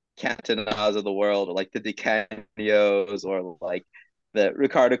 the Cantonas of the world, or like the Di Canios, or like the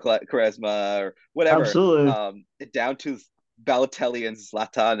Ricardo Quaresma or whatever, Absolutely. down to Balotelli and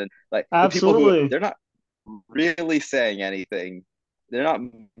Zlatan, and like the people who Absolutely. they're not really saying anything. They're not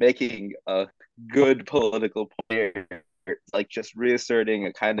making a good political point. It's like just reasserting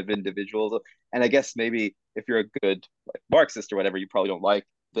a kind of individualism. And I guess maybe if you're a good like Marxist or whatever, you probably don't like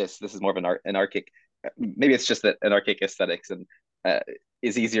this. This is more of an anarchic. Maybe it's just that anarchic aesthetics and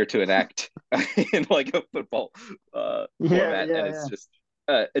is easier to enact in like a football Yeah, format, and yeah, it's yeah. just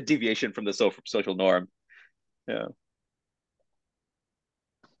a deviation from the social norm. Yeah.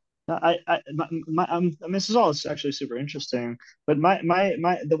 This is all actually super interesting, but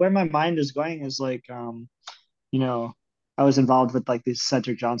the where my mind is going is like, you know, I was involved with like these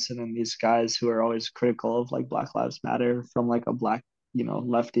Cedric Johnson and these guys who are always critical of like Black Lives Matter from like a black,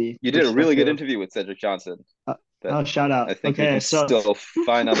 lefty You did a really good perspective. interview with Cedric Johnson Uh, that oh, shout out. I think you Okay, can so still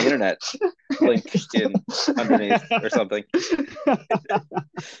find on the internet. Link in underneath or something.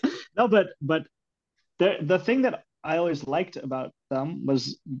 no, but the thing that I always liked about them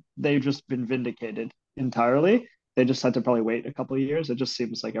was they've just been vindicated entirely. They just had to probably wait a couple of years. It just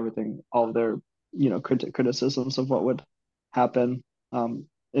seems like everything, all of their, criticisms of what would happen,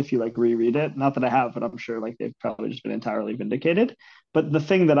 if you like reread it. Not that I have, but I'm sure like they've probably just been entirely vindicated. But the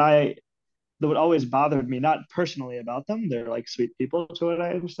thing that would always bothered me, not personally about them, they're like sweet people to what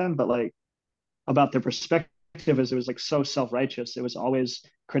I understand, but like about their perspective is it was like so self-righteous. It was always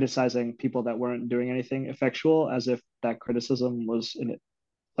criticizing people that weren't doing anything effectual as if that criticism was in it.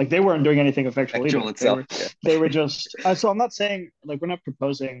 Like they weren't doing anything effectual Actual either. They itself. were Yeah. they were just so I'm not saying like we're not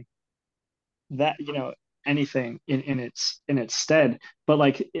proposing that, anything in its stead, but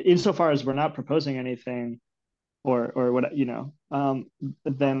like insofar as we're not proposing anything or what,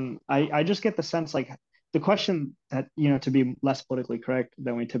 then I just get the sense like the question that, to be less politically correct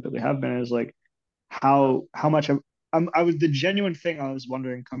than we typically have been is like how much of I was the genuine thing I was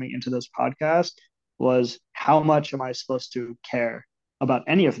wondering coming into this podcast was how much am I supposed to care about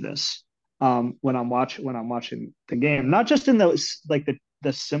any of this, when I'm watching the game, not just in those like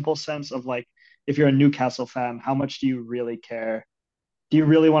the simple sense of like if you're a Newcastle fan, how much do you really care? Do you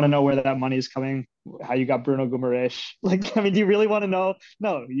really want to know where that money is coming? How you got Bruno Guimaraes? Like, I mean, do you really want to know?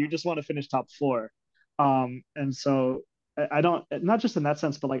 No, you just want to finish top four. And so I don't, not just in that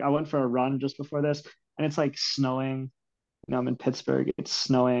sense, but like I went for a run just before this, and it's like snowing. I'm in Pittsburgh. It's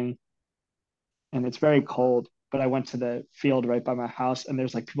snowing, and it's very cold. But I went to the field right by my house, and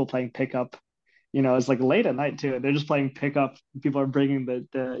there's like people playing pickup. It's like late at night too. They're just playing pickup. People are bringing the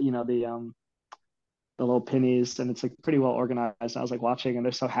little pennies, and it's like pretty well organized. And I was like watching, and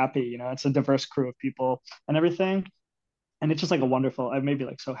they're so happy. It's a diverse crew of people and everything, and it's just like a wonderful. I made me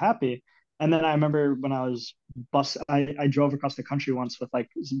like so happy. And then I remember when I was I drove across the country once with like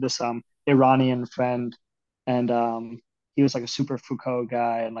this Iranian friend, and he was like a super Foucault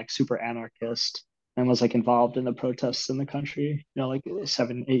guy and like super anarchist, and was like involved in the protests in the country, like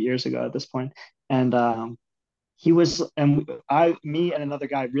 7, 8 years ago at this point. And he was, and me and another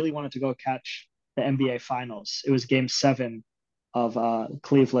guy really wanted to go catch the NBA Finals. It was Game 7 of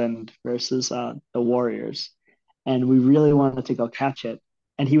Cleveland versus the Warriors, and we really wanted to go catch it.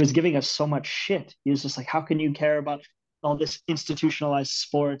 And he was giving us so much shit. He was just like, "How can you care about all this institutionalized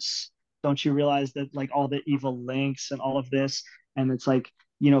sports? Don't you realize that like all the evil links and all of this?" And it's like,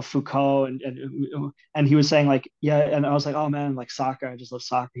 Foucault, and he was saying like, yeah, and I was like, oh man, like soccer, I just love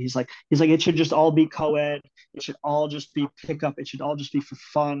soccer. He's like it should just all be co-ed. It should all just be pickup. It should all just be for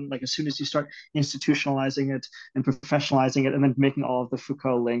fun. Like as soon as you start institutionalizing it and professionalizing it, and then making all of the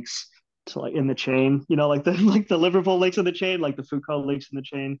Foucault links to like in the chain, like the like the Liverpool links in the chain, like the Foucault links in the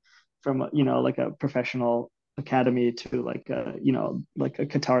chain, from like a professional academy to like like a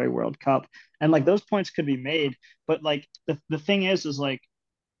Qatari World Cup, and like those points could be made, but like the thing is like,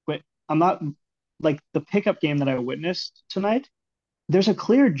 but I'm not like the pickup game that I witnessed tonight. There's a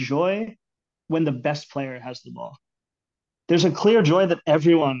clear joy when the best player has the ball. There's a clear joy that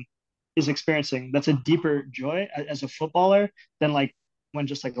everyone is experiencing. That's a deeper joy as a footballer than like when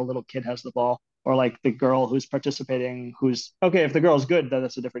just like a little kid has the ball, or like the girl who's participating, who's okay. If the girl's good, then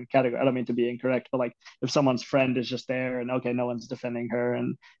that's a different category. I don't mean to be incorrect, but like if someone's friend is just there and okay, no one's defending her,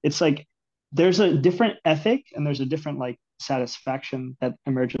 and it's like there's a different ethic and there's a different like satisfaction that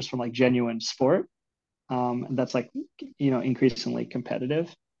emerges from like genuine sport, that's like increasingly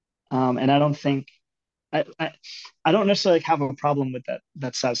competitive, and I don't think I, I I don't necessarily have a problem with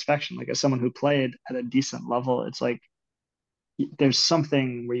that satisfaction. Like as someone who played at a decent level, it's like there's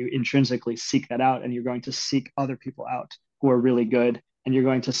something where you intrinsically seek that out, and you're going to seek other people out who are really good, and you're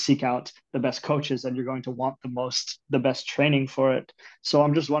going to seek out the best coaches, and you're going to want the best training for it. So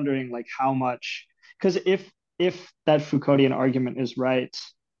I'm just wondering like how much, because if that Foucauldian argument is right,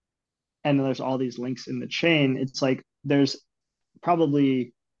 and there's all these links in the chain, it's like there's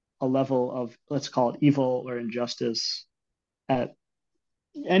probably a level of, let's call it, evil or injustice at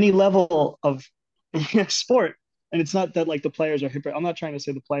any level of sport. And it's not that like the players are I'm not trying to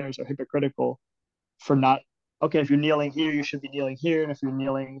say the players are hypocritical for not, okay, if you're kneeling here, you should be kneeling here, and if you're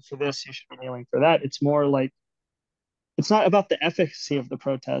kneeling for this, you should be kneeling for that. It's more like, it's not about the efficacy of the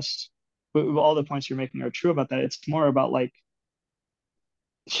protest, but all the points you're making are true about that. It's more about like,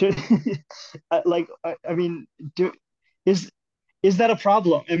 should like I mean, do is is that a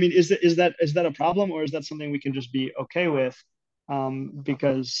problem? I mean, is that a problem, or is that something we can just be okay with?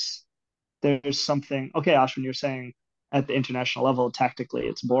 Because there's something, okay, Ashwin, you're saying at the international level, tactically,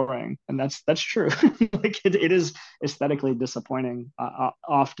 it's boring, and that's true. Like it is aesthetically disappointing,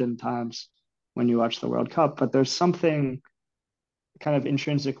 oftentimes when you watch the World Cup, but there's something kind of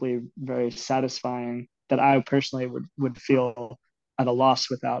intrinsically very satisfying that I personally would feel at a loss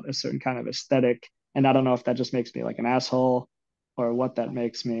without a certain kind of aesthetic. And I don't know if that just makes me like an asshole or what that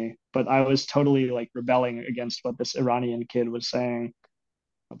makes me, but I was totally like rebelling against what this Iranian kid was saying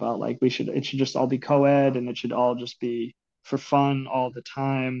about like it should just all be co-ed, and it should all just be for fun all the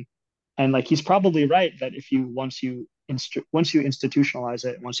time. And like he's probably right that if you once you institutionalize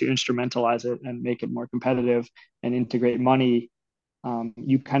it, once you instrumentalize it and make it more competitive and integrate money,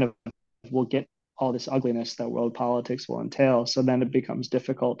 you kind of will get all this ugliness that world politics will entail. So then it becomes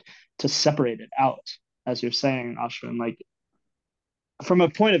difficult to separate it out, as you're saying, Ashwin. Like from a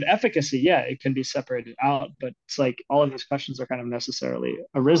point of efficacy, yeah, it can be separated out, but it's like all of these questions are kind of necessarily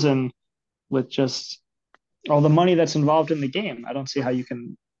arisen with just all the money that's involved in the game. I don't see how you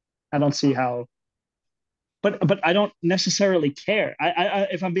can. I don't see how. But I don't necessarily care.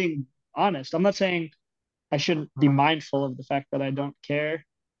 If I'm being honest, I'm not saying I shouldn't be mindful of the fact that I don't care,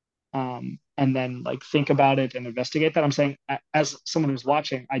 and then like think about it and investigate that. I'm saying as someone who's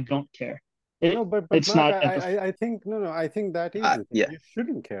watching, I don't care. No, but It's Mark, not at the I think no, I think that is the thing. Yeah. You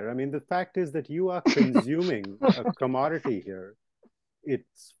shouldn't care. I mean, the fact is that you are consuming a commodity here.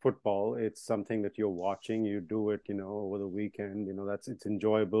 It's football. It's something that you're watching. You do it, over the weekend. It's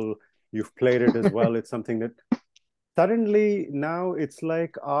enjoyable. You've played it as well. It's something that suddenly now it's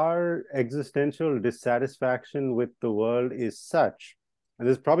like our existential dissatisfaction with the world is such, and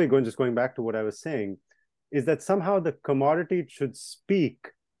this is probably going back to what I was saying, is that somehow the commodity should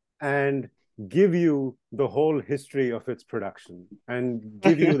speak and give you the whole history of its production and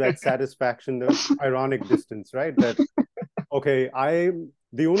give you that satisfaction, the ironic distance, right? That, okay,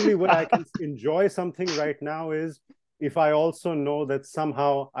 the only way I can enjoy something right now is if I also know that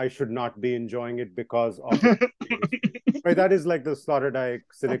somehow I should not be enjoying it because of it. Right? That is like the Sloterdijk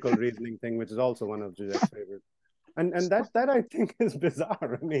cynical reasoning thing, which is also one of Zizek's favorites. And that I think is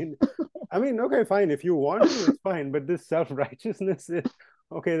bizarre. Okay, fine. If you want to, it's fine. But this self-righteousness is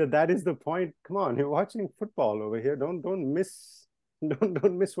okay, that is the point. Come on, you're watching football over here. Don't miss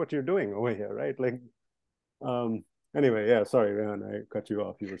what you're doing over here, right? Like anyway, yeah, sorry, Rehan, I cut you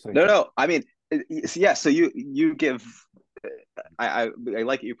off. You were saying No. I mean, yeah. So you give, I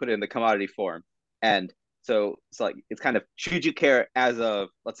like you put it in the commodity form, and so it's like it's kind of, should you care as a,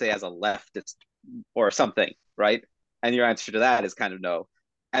 let's say, as a leftist or something, right? And your answer to that is kind of no.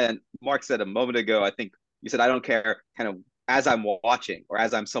 And Mark said a moment ago, I think you said, I don't care, kind of as I'm watching or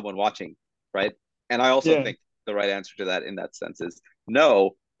as I'm someone watching, right? And I also think the right answer to that in that sense is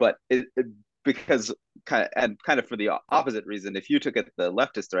no, but because kind of for the opposite reason, if you took it the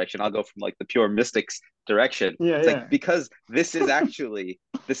leftist direction, I'll go from like the pure mystics direction. It's like, because this is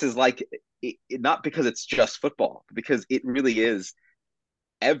like not because it's just football, because it really is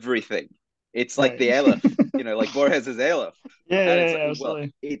everything. It's like the Aleph, like Borges is Aleph.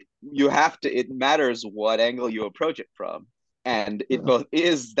 Absolutely. It matters what angle you approach it from. And it both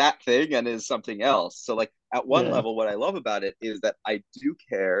is that thing and is something else. So like at one level, what I love about it is that I do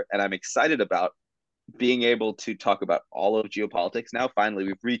care and I'm excited about being able to talk about all of geopolitics now. Finally,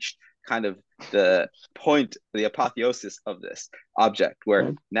 we've reached kind of the point, the apotheosis of this object,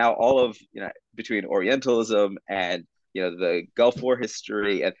 where now all of, between Orientalism and, the Gulf War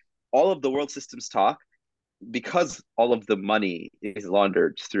history and all of the world systems talk, because all of the money is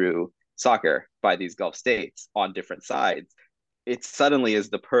laundered through soccer by these Gulf states on different sides, it suddenly is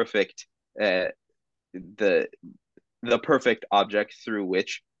the perfect the perfect object through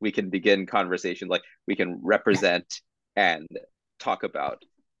which we can begin conversation. Like we can represent and talk about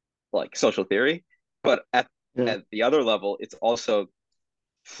like social theory, but at the other level, it's also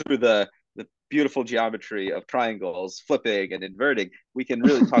through the beautiful geometry of triangles, flipping and inverting, we can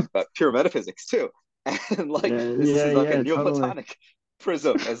really talk about pure metaphysics too. And like this is like a Neoplatonic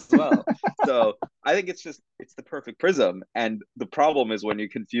prism as well. So I think it's the perfect prism. And the problem is when you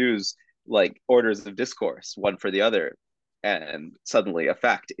confuse like orders of discourse, one for the other. and suddenly a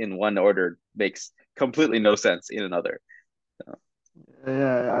fact in one order makes completely no sense in another. So.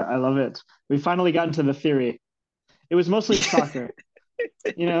 Yeah, I love it. We finally got into the theory. It was mostly soccer.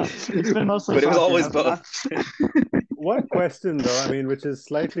 It's been mostly But it was soccer, always has it both. not? One question, though, I mean, which is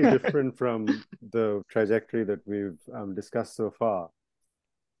slightly different from the trajectory that we've discussed so far,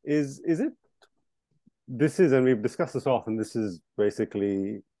 is it? This is, and we've discussed this often. This is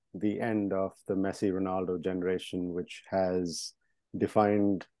basically the end of the Messi Ronaldo generation, which has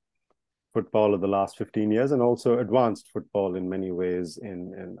defined football of the last 15 years and also advanced football in many ways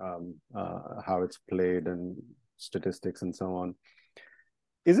in how it's played and statistics and so on.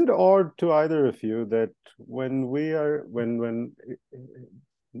 Is it odd to either of you that when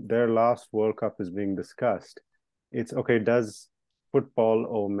their last World Cup is being discussed, it's okay, does football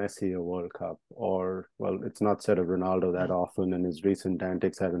owe Messi a World Cup? Or, well, it's not said of Ronaldo that often and his recent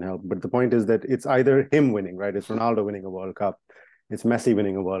antics haven't helped. But the point is that it's either him winning, right? It's Ronaldo winning a World Cup. It's Messi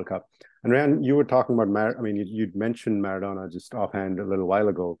winning a World Cup. And Ryan, you were talking about, you'd mentioned Maradona just offhand a little while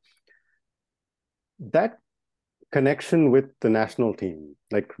ago. That connection with the national team,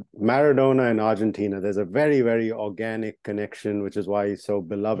 like Maradona in Argentina, there's a very, very organic connection, which is why he's so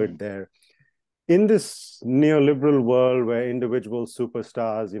beloved there. In this neoliberal world where individual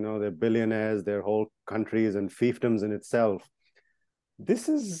superstars, they're billionaires, their whole countries and fiefdoms in itself, this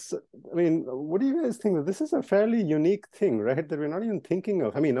is, what do you guys think? That this is a fairly unique thing, right? That we're not even thinking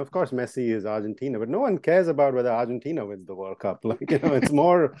of. Of course, Messi is Argentina, but no one cares about whether Argentina wins the World Cup. It's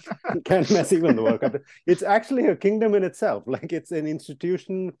more, can Messi win the World Cup? It's actually a kingdom in itself. It's an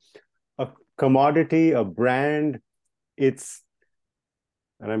institution, a commodity, a brand. And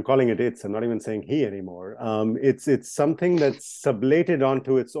I'm calling it I'm not even saying he anymore. It's something that's sublated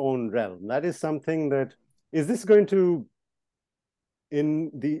onto its own realm. That is something that, is this going to,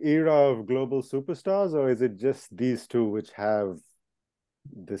 in the era of global superstars, or is it just these two which have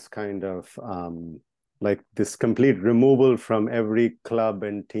this kind of this complete removal from every club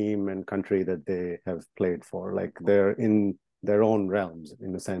and team and country that they have played for? They're in their own realms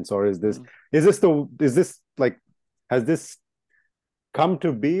in a sense, or has this come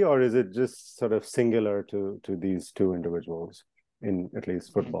to be, or is it just sort of singular to these two individuals in at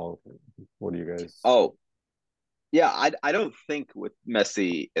least football? What do you guys? Oh, yeah, I don't think with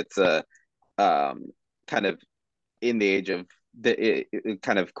Messi it's a kind of in the age of it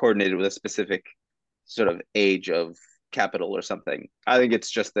kind of coordinated with a specific sort of age of capital or something. I think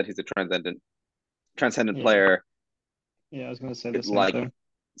it's just that he's a transcendent player. Yeah, I was going to say the same like thing.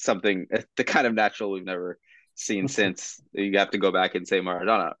 Something the kind of natural we've never seen since. You have to go back and say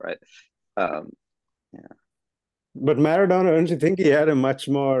Maradona, right? Yeah. But Maradona, don't you think he had a much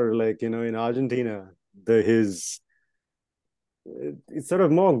more in Argentina, it's sort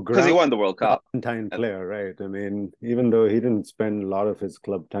of more because he won the World Cup. Argentine player, right? Even though he didn't spend a lot of his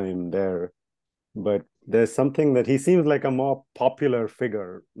club time there, but there's something that he seems like a more popular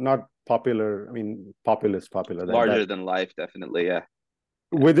figure, not popular, popular. Larger than life, definitely, yeah.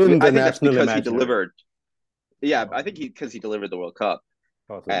 Within the I think that's national because imaginary. he delivered. Yeah, I think because he delivered the World Cup.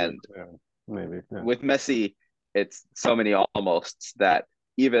 Possibly, and yeah, maybe. Yeah. With Messi, it's so many almosts that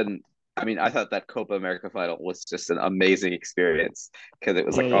even I thought that Copa America final was just an amazing experience because it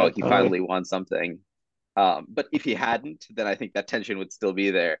was he finally won something. But if he hadn't, then I think that tension would still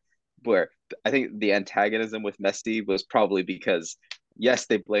be there. Where I think the antagonism with Messi was probably because, yes,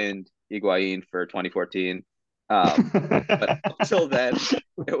 they blamed Higuain for 2014. But until then,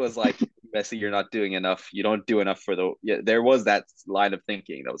 it was like, Messi, you're not doing enough. You don't do enough for the. Yeah, there was that line of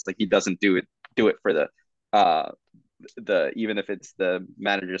thinking that was like he doesn't do it for the even if it's the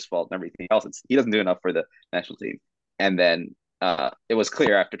manager's fault and everything else. He doesn't do enough for the national team. And then it was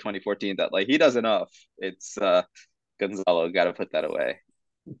clear after 2014 that he does enough. It's Gonzalo, got to put that away.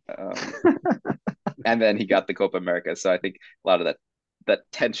 And then he got the Copa America. So I think a lot of that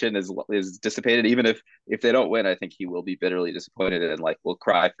tension is dissipated. Even if they don't win, I think he will be bitterly disappointed and will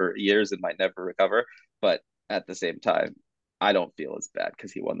cry for years and might never recover. But at the same time, I don't feel as bad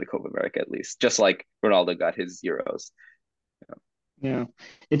because he won the Copa America, at least, just like Ronaldo got his Euros. Yeah,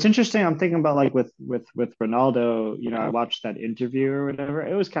 it's interesting. I'm thinking about with Ronaldo. I watched that interview or whatever.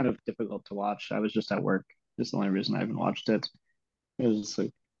 It was kind of difficult to watch. I was just at work. That's the only reason I haven't watched it. It was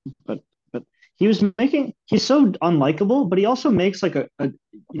but he's so unlikable, but he also makes I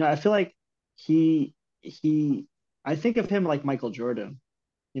feel like he I think of him like Michael Jordan.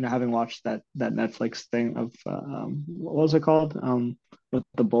 Having watched that Netflix thing of what was it called? With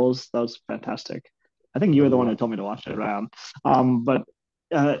the Bulls, that was fantastic. I think you were the one who told me to watch it around. But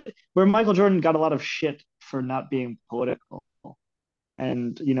where Michael Jordan got a lot of shit for not being political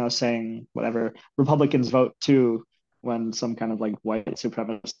and saying whatever Republicans vote too, when some kind of like white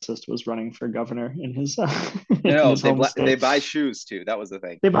supremacist was running for governor in his in No, his home they state. buy shoes too. That was the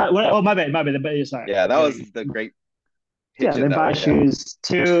thing. They buy oh my bad. Sorry, Yeah, I'm that getting was the great yeah, hitch they in that buy one. Yeah. shoes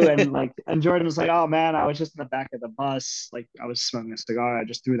too, and like, and Jordan was like, "Oh man, I was just in the back of the bus, like I was smoking a cigar. I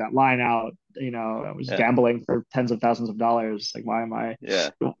just threw that line out. I was Yeah. gambling for tens of thousands of dollars. Like, why am I? Yeah.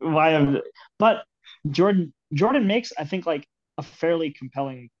 Why am?" But Jordan makes, I think, like a fairly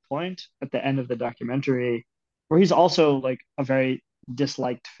compelling point at the end of the documentary, where he's also like a very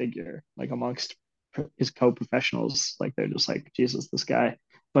disliked figure, like amongst his co-professionals. Like they're just like, Jesus, this guy.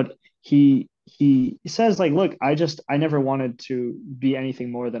 But he says like, look, I never wanted to be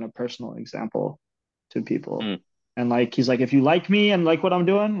anything more than a personal example to people. Mm. And like he's like, if you like me and like what I'm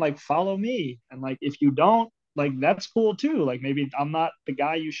doing, like follow me. And like if you don't, like that's cool too. Like maybe I'm not the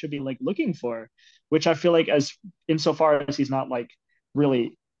guy you should be like looking for, which I feel like as insofar as he's not like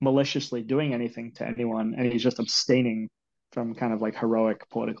really maliciously doing anything to anyone and he's just abstaining from kind of like heroic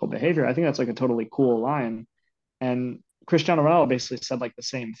political behavior. I think that's like a totally cool line. And Cristiano Ronaldo basically said like the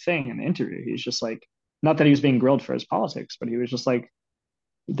same thing in the interview. He's just like, not that he was being grilled for his politics, but he was just like,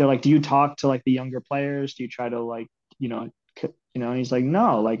 they're like, do you talk to like the younger players? Do you try to like, and he's like,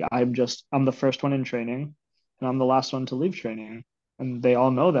 no, like I'm the first one in training and I'm the last one to leave training. And they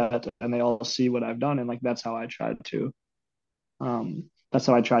all know that and they all see what I've done. And like, that's how I try to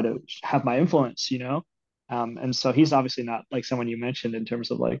have my influence. And so he's obviously not like someone you mentioned in terms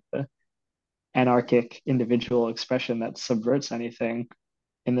of like the anarchic individual expression that subverts anything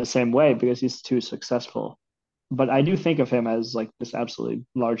in the same way because he's too successful. But I do think of him as like this absolutely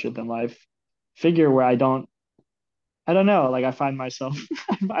larger than life figure where I don't know, like I find myself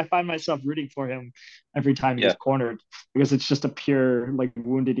I find myself rooting for him every time he's Yeah. cornered because it's just a pure like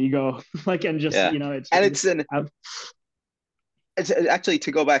wounded ego like and just Yeah. it's And it's actually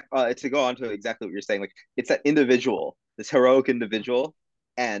to go back to go on to exactly what you're saying. Like it's that individual, this heroic individual,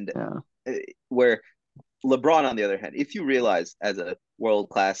 and yeah where LeBron, on the other hand, if you realize as a world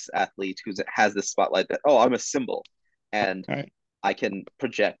class athlete who has this spotlight that, oh, I'm a symbol and right I can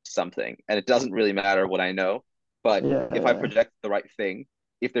project something and it doesn't really matter what I know, but if I yeah project the right thing,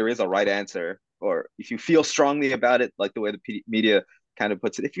 if there is a right answer, or if you feel strongly about it, like the way the media kind of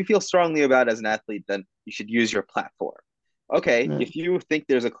puts it, if you feel strongly about it as an athlete, then you should use your platform. Okay, yeah if you think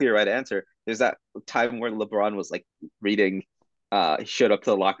there's a clear right answer, there's that time where LeBron was like reading, he showed up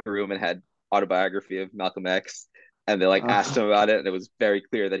to the locker room and had autobiography of Malcolm X, and they like asked him about it, and it was very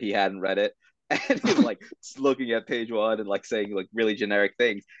clear that he hadn't read it, and he's like looking at page one and like saying like really generic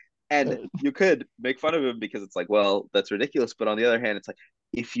things, and you could make fun of him because it's like, well, that's ridiculous, but on the other hand, it's like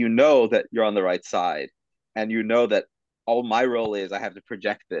if you know that you're on the right side, and you know that all my role is I have to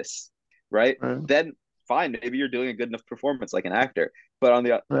project this, right? right Then fine, maybe you're doing a good enough performance like an actor. But on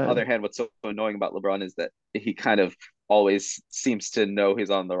the right other hand, what's so annoying about LeBron is that he kind of always seems to know he's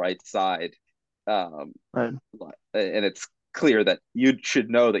on the right side. Um, right and it's clear that you should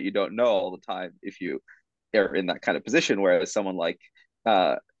know that you don't know all the time if you are in that kind of position. Whereas someone like,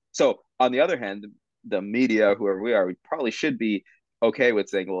 so on the other hand, the media, whoever we are, we probably should be okay with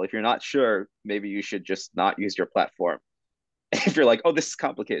saying, well, if you're not sure, maybe you should just not use your platform. If you're like, oh, this is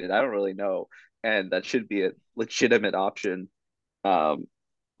complicated, I don't really know, and that should be a legitimate option um,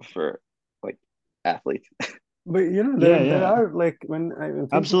 for like athletes. But yeah there yeah are like when I'm thinking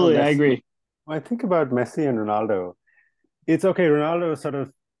of absolutely I Messi, agree when I think about Messi and Ronaldo, it's okay. Ronaldo is sort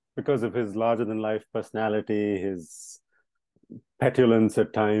of because of his larger than life personality, his petulance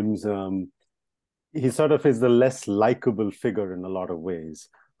at times. He sort of is the less likable figure in a lot of ways.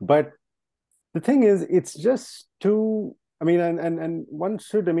 But the thing is, it's just too. I mean, and one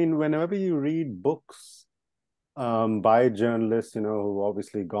should. I mean, whenever you read books by journalists, who've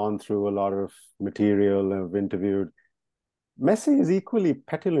obviously gone through a lot of material and have interviewed, Messi is equally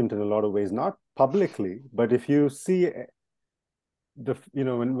petulant in a lot of ways, not publicly, but if you see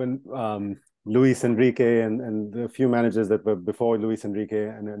when Luis Enrique and the few managers that were before Luis Enrique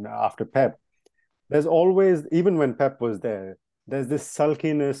and then after Pep, there's always, even when Pep was there, there's this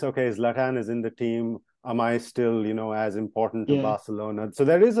sulkiness. Okay, Zlatan is in the team. Am I still, as important to yeah Barcelona? So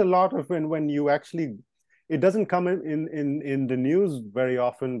there is a lot of when you actually, it doesn't come in the news very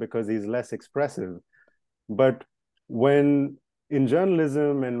often because he's less expressive. But when in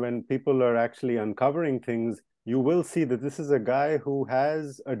journalism and when people are actually uncovering things, you will see that this is a guy who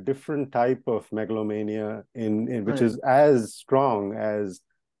has a different type of megalomania in which right is as strong as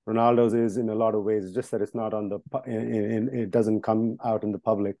Ronaldo's is in a lot of ways, just that it's not on the it doesn't come out in the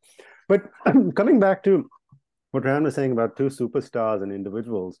public. But coming back to what Ryan was saying about two superstars and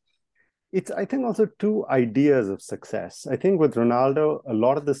individuals, it's I think also two ideas of success. I think with Ronaldo, a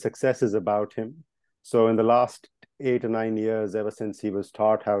lot of the success is about him. So in the last 8 or 9 years, ever since he was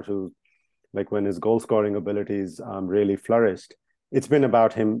taught how to, like when his goal scoring abilities really flourished, it's been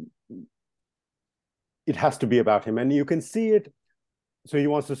about him. It has to be about him. And you can see it. So he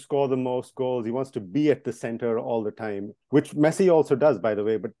wants to score the most goals. He wants to be at the center all the time, which Messi also does, by the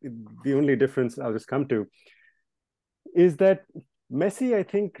way. But the only difference I'll just come to is that Messi, I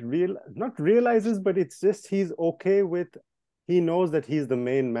think, not realizes, but it's just he's okay with, he knows that he's the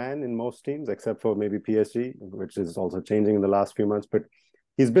main man in most teams, except for maybe PSG, which is also changing in the last few months. But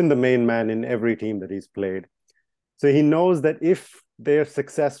he's been the main man in every team that he's played. So he knows that if they're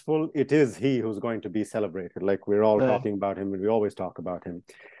successful, it is he who's going to be celebrated. Like we're all talking about him, and we always talk about him.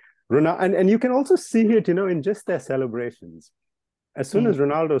 And you can also see it, in just their celebrations. As soon as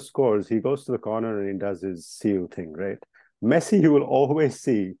Ronaldo scores, he goes to the corner and he does his see you thing, right? Messi, you will always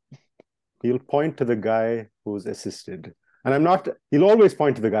see, he'll point to the guy who's assisted. And he'll always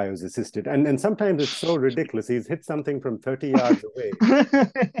point to the guy who's assisted. And sometimes it's so ridiculous. He's hit something from 30 yards away.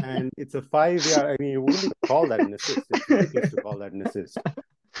 And it's a 5-yard, I mean, you wouldn't even call that an assist. It's ridiculous to call that an assist.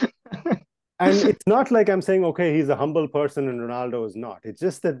 And it's not like I'm saying, okay, he's a humble person and Ronaldo is not. It's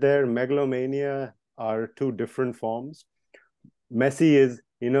just that their megalomania are two different forms. Messi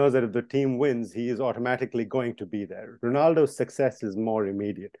he knows that if the team wins, he is automatically going to be there. Ronaldo's success is more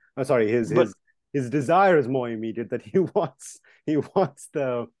immediate. His desire is more immediate, that he wants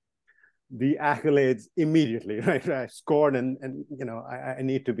the accolades immediately, right? I scored and I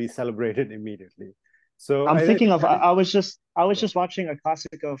need to be celebrated immediately. So I was just watching a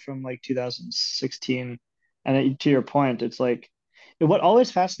Classico from like 2016, and to your point, it's like what always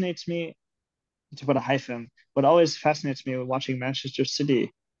fascinates me, to put a hyphen, what always fascinates me when watching Manchester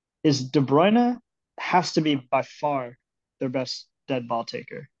City is De Bruyne has to be by far their best dead ball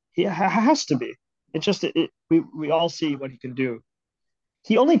taker. He has to be. We all see what he can do.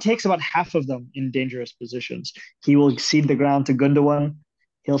 He only takes about half of them in dangerous positions. He will cede the ground to Gundogan.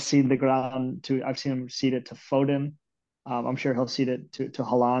 He'll cede the ground to, I've seen him cede it to Foden. I'm sure he'll cede it to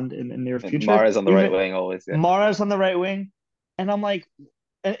Haaland in the near future. Mahrez on the right wing always. Yeah. Mahrez on the right wing. And I'm like,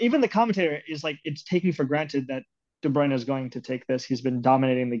 and even the commentator is like, it's taking for granted that De Bruyne is going to take this. He's been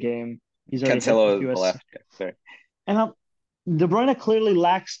dominating the game. He's already Cancelo hit the left. Yeah, sorry. And De Bruyne clearly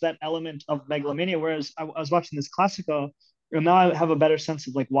lacks that element of megalomania. Whereas I was watching this Classico, and now I have a better sense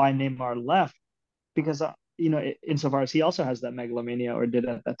of like why Neymar left, because insofar as he also has that megalomania, or did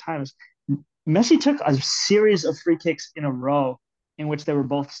at times. Messi took a series of free kicks in a row in which they were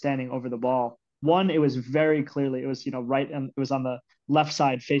both standing over the ball. One, it was very clearly, it was right, and it was on the left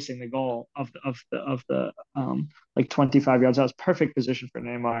side facing the goal of the like 25 yards. That was perfect position for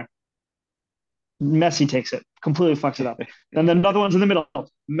Neymar. Messi takes it, completely fucks it up. Then another one's in the middle.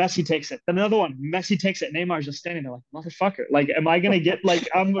 Messi takes it. Then another one, Messi takes it. Neymar's just standing there like, motherfucker. Like, am I gonna get like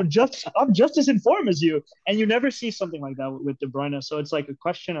I'm just as informed as you? And you never see something like that with De Bruyne. So it's like a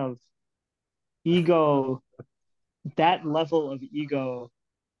question of ego. That level of ego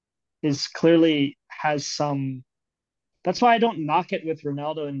is clearly has some. That's why I don't knock it with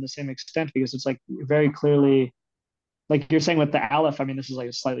Ronaldo in the same extent, because it's like very clearly, like you're saying with the Aleph. I mean, this is like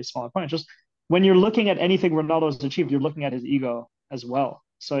a slightly smaller point. It's just when you're looking at anything Ronaldo's achieved, you're looking at his ego as well.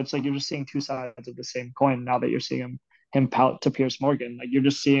 So it's like you're just seeing two sides of the same coin. Now that you're seeing him pout to Piers Morgan, like you're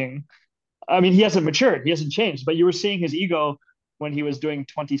just seeing. I mean, he hasn't matured, he hasn't changed, but you were seeing his ego when he was doing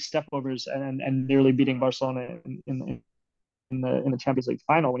 20 stepovers and nearly beating Barcelona in the Champions League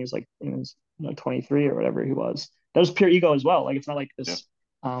final when he was like 23 or whatever he was. That was pure ego as well. Like it's not like this.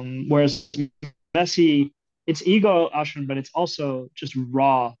 Yeah. Whereas Messi, it's ego, Ashwin, but it's also just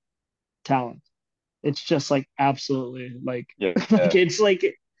raw talent. It's just like absolutely like, like it's like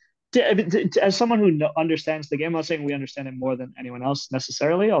as someone who understands the game. I'm not saying we understand it more than anyone else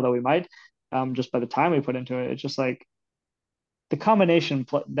necessarily, although we might. Just by the time we put into it, it's just like the combination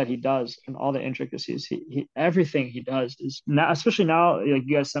that he does and all the intricacies. He everything he does is now, especially now. Like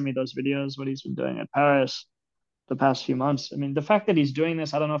you guys sent me those videos, what he's been doing at Paris the past few months. I mean, the fact that he's doing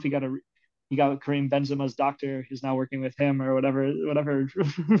this, I don't know if he got Karim Benzema's doctor. He's now working with him, or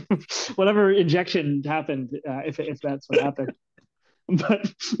whatever injection happened, if that's what happened.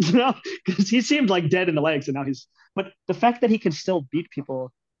 But because he seemed like dead in the legs, and now he's. But the fact that he can still beat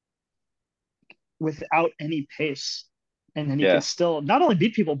people without any pace, and then he can still not only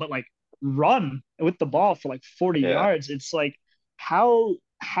beat people but like run with the ball for like 40 yards. It's like how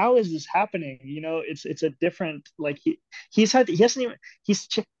is this happening? It's a different, like he hasn't even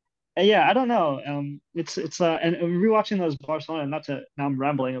I don't know. It's and rewatching those Barcelona, now I'm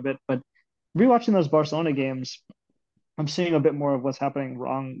rambling a bit, but rewatching those Barcelona games, I'm seeing a bit more of what's happening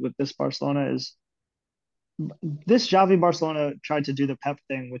wrong with this Barcelona. Is this Xavi Barcelona tried to do the Pep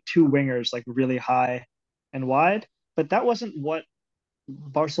thing with two wingers like really high, and wide, but that wasn't what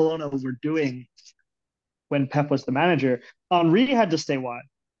Barcelona were doing when Pep was the manager. Henri had to stay wide.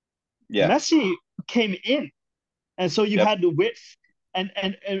 Yeah. Messi came in, and so you Yep. had the width, and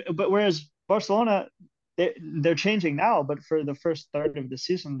but whereas Barcelona, they're changing now, but for the first third of the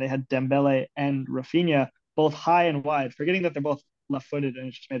season, they had Dembele and Rafinha both high and wide, forgetting that they're both left-footed, and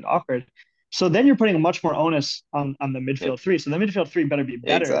it just made it awkward. So then you're putting much more onus on the Yep. midfield three. So the midfield three better be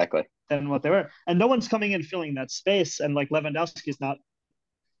better Exactly. than what they were, and no one's coming in filling that space. And like Lewandowski's not,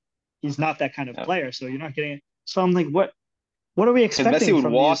 he's not that kind of Yeah. player, so you're not getting it. So I'm like, what are we Because Messi expecting would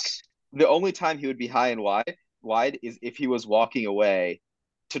from walk. these? The only time he would be high and wide is if he was walking away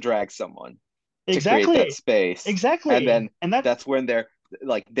to drag someone to create that Exactly, space, and exactly, then and that that's when their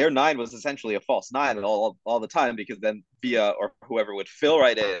nine was essentially a false nine all the time, because then Villa or whoever would fill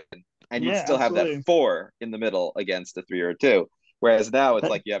right in, and you'd yeah, still have that absolutely. four in the middle against a three or a two. Whereas now it's That,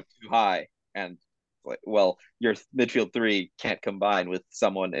 like you have too high, and like, well, your midfield three can't combine with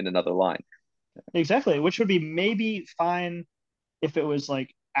someone in another line. exactly, which would be maybe fine if it was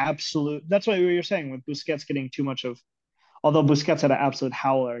like absolute. That's what you're saying with Busquets getting too much of. Although Busquets had an absolute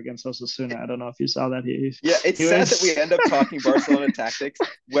howler against Osasuna, I don't know if you saw that. Yeah, it's He sad that was we end up talking Barcelona tactics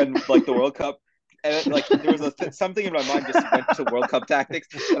when like the World Cup, and like there was something in my mind just went to World Cup tactics,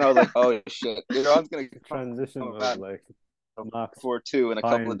 and I was like, oh shit, Iran's gonna The come transition was out like from Mark's 4-2 in a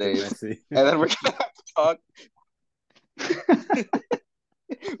couple of spine to days, Messi. and then we're gonna have to talk.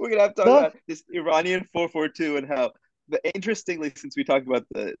 We're gonna have to talk no, about this Iranian 4-4-2 and how. Interestingly, since we talked about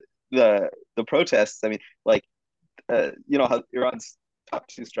the protests, I mean, like how Iran's top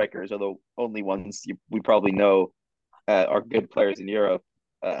two strikers are the only ones we probably know are good players in Europe,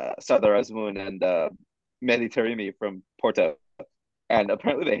 Sadar Azmoun and Mehdi Taremi from Porto. And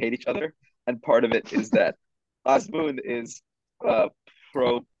apparently they hate each other. And part of it is that Azmoun is uh,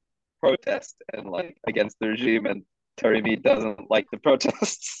 pro protest and like against the regime, and Taremi doesn't like the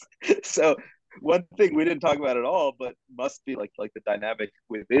protests. So one thing we didn't talk about at all, but must be like the dynamic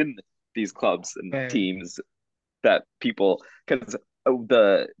within these clubs and right. teams, that people, because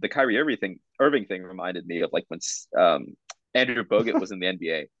the Kyrie Irving thing reminded me of like when Andrew Bogut was in the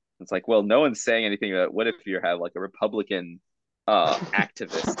NBA. It's like, well, no one's saying anything about what if you have like a Republican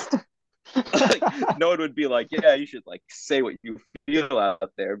activist. Like, no one would be like, yeah, you should like say what you feel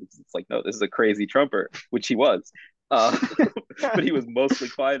out there, because it's like, no, this is a crazy Trumper, which he was, uh, but he was mostly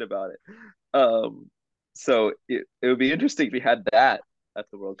quiet about it. So it would be interesting if we had that at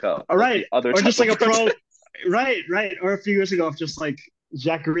the World Cup, All like right, the other or type just of like a pro, protest. right, or a few years ago, if just like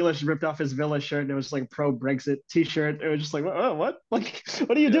Jack Grealish ripped off his Villa shirt and it was like pro Brexit T-shirt, it was just like, oh, what? Like,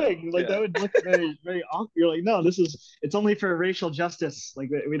 what are you Yeah, doing? Like yeah. that would look very, very awkward. You're like, no, it's only for racial justice. Like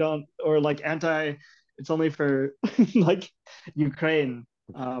we don't, or like anti. It's only for like Ukraine.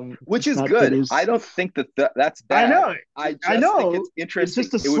 Which It's is not for good. I these. don't think that's I bad. know, I I just think know. it's It's interesting.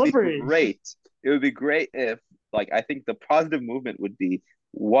 just a It would be slippery. great. It would be great if, like, I think the positive movement would be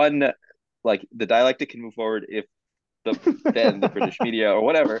one, like the dialectic can move forward if the British media or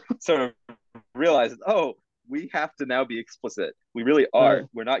whatever sort of realizes, oh, we have to now be explicit. We really are. Right,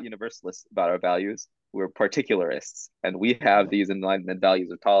 We're not universalists about our values. We're particularists, and we have these Enlightenment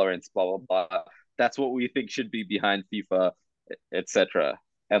values of tolerance, blah blah blah. That's what we think should be behind FIFA, etc.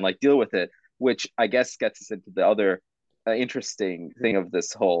 And like deal with it, which I guess gets us into the other interesting thing of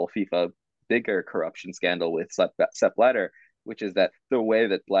this whole FIFA bigger corruption scandal with Sepp Blatter, which is that the way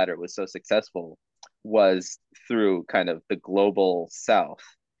that Blatter was so successful was through kind of the global South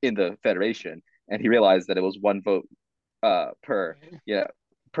in the federation, and he realized that it was one vote per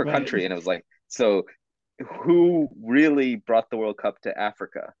per right, country, and it was like, so who really brought the World Cup to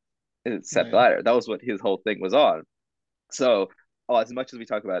Africa? It's Sepp right, Blatter. That was what his whole thing was on. So, as much as we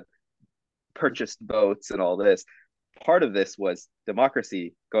talk about purchased votes and all this, part of this was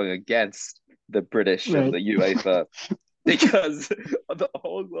democracy going against the British and right. the UEFA, because the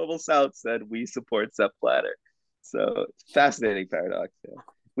whole global South said we support Sepp Blatter. So fascinating paradox. Yeah.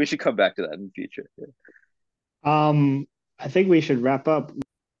 We should come back to that in the future. Yeah. I think we should wrap up.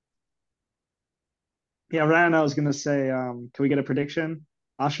 Yeah, Ryan, I was gonna say, can we get a prediction?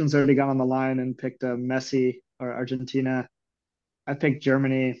 Ashton's already gone on the line and picked Messi or Argentina. I picked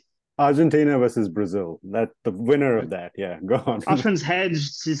Germany. Argentina versus Brazil. That the winner of that. Yeah, go on. Ashton's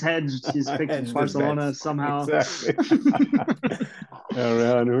hedged. He's hedged. He's picked Hedged his Barcelona bets. somehow. Exactly.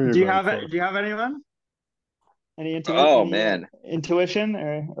 Rehan, who are you Do you going have for? it? Do you have anyone? Oh Any man, intuition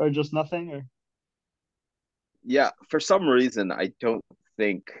or just nothing or yeah. For some reason, I don't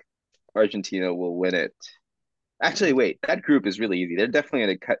think Argentina will win it. Actually, wait. That group is really easy. They're definitely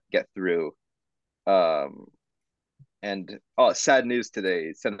going to get through. Um, And sad news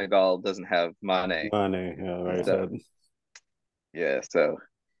today. Senegal doesn't have Mane. Mane, yeah, very So sad. yeah, so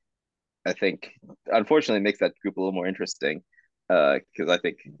I think unfortunately it makes that group a little more interesting. Because I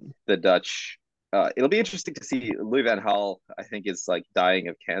think the Dutch it'll be interesting to see Louis van Gaal, I think, is like dying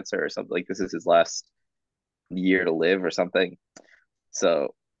of cancer or something. Like this is his last year to live or something.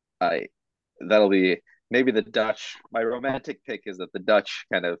 So I that'll be maybe the Dutch. My romantic pick is that the Dutch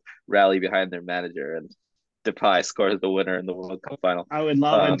kind of rally behind their manager and Depay scores the winner in the World Cup final. I would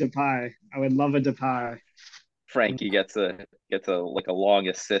love a Depay. I would love a Depay. Frankie gets a like a long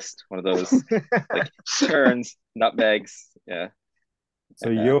assist, one of those like turns, nutmegs. Yeah. So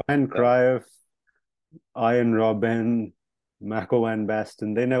Uh, Johan so Cruyff, Ian Robben, Mako van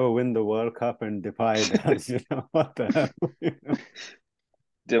Basten, they never win the World Cup, and Depay does. What the hell?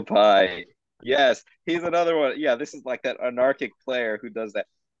 Depay. Yes, he's another one. Yeah, this is like that anarchic player who does that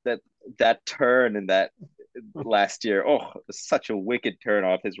that turn in that last year. Oh, such a wicked turn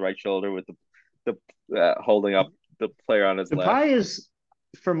off his right shoulder with the holding up the player on his left. Depay is,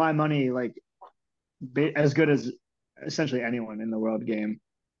 for my money, like as good as essentially anyone in the world game.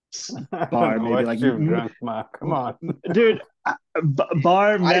 I Bar don't know maybe what like you've drunk, Mark. Come on. dude,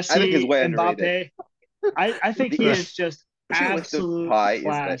 bar I think it's Messi, way underrated. Mbappe. I think he The is just issue with absolute Depay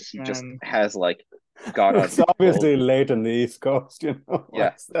is that class, he just man. has like gone on It's obviously gold. late on the East Coast,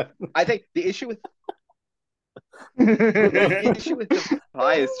 Yeah, What's that? I think the issue with the issue with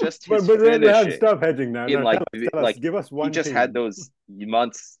Depay is just But his Rehan, finishing stop hedging now. in No, tell us, like give us he one just had team. those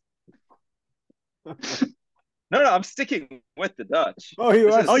months. No, I'm sticking with the Dutch. Oh, you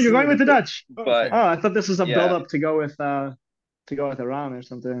This are Oh, is, you're sticking going with with the the Dutch. Okay. but Oh, I thought this was a build yeah, up to go with Iran or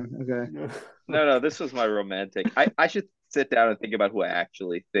something. Okay. no, this was my romantic. I should sit down and think about who I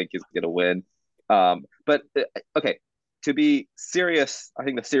actually think is going to win. But okay, to be serious, I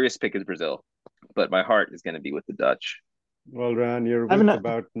think the serious pick is Brazil, but my heart is going to be with the Dutch. Well, Ran, you're I have, with an,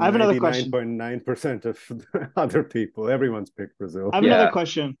 about I have another question. 99.9% of other people. Everyone's picked Brazil. I have another Yeah,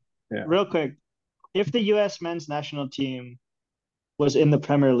 question, Yeah. real quick. If the U.S. men's national team was in the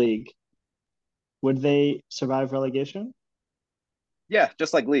Premier League, would they survive relegation? yeah,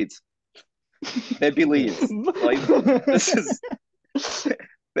 just like Leeds. They'd be Leeds. Like this is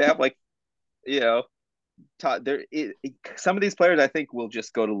they have like you know there some of these players I think will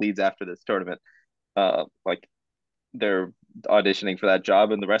just go to Leeds after this tournament. Like they're auditioning for that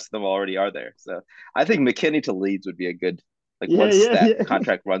job, and the rest of them already are there. So I think McKinney to Leeds would be a good like Yeah, once yeah, that yeah.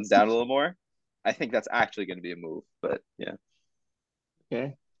 contract runs down a little more. I think that's actually going to be a move. But yeah,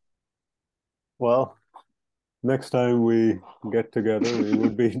 Okay. Well, next time we get together, we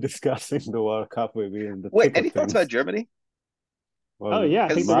would be discussing the World Cup. We'll be in the wait, thick of any thoughts about things. Germany? Oh Well, yeah,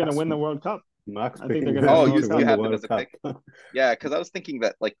 I think they're Because going to Mark's, win the World Cup. Mark's I think picking they're going to win oh, the them World to you Cup. win the have them as World a Cup. pick. Yeah, because I was thinking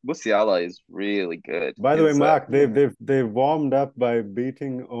that like Musiala is really good. By the way, His Mark, they've warmed up by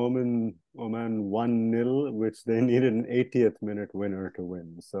beating Oman 1-0, which they needed an 80th minute winner to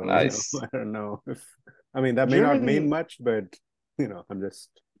win. So, nice. I don't know if that may not mean Germany. much, but I'm just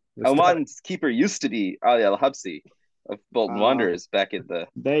telling. Oman's keeper used to be Ali Al Habsi of Bolton Uh, Wanderers back in the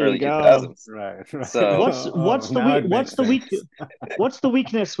there you early go. 2000s. Right, right. So Now it makes sense. What's the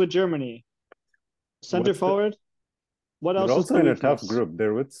weakness with Germany? Center What's the forward. What They're else is also the in a tough weakness? group.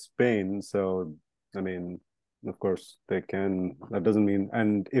 They're with Spain, so I mean, of course they can. That doesn't mean,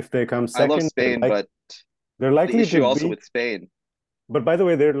 and if they come I love second, Spain, but they're the likely to issue also beat. with Spain, But by the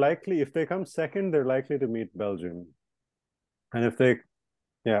way, they're likely if they come second, they're likely to meet Belgium. And if they,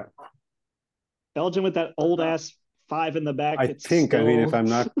 yeah, Belgium with that old ass five in the back. I It's think. I mean, if still I'm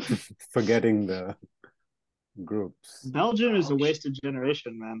not forgetting the groups. Belgium is a wasted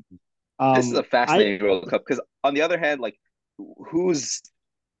generation, man. this is a I fascinating World Cup because on the other hand, like who's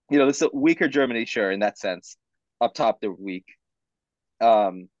this is a weaker Germany, sure, in that sense. Up top, they're weak.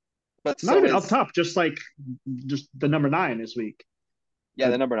 Um, but not so even up is top, just the number nine is weak. yeah,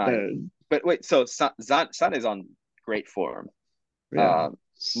 the number nine. The But wait, so San is on great form. yeah. Um,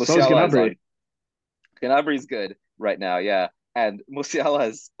 So is Musiala is Gnabry. on Gnabry's good right now, yeah, and Musiala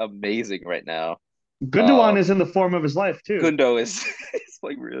is amazing right now. Gundogan is Um, in the form of his life too. Gundo is is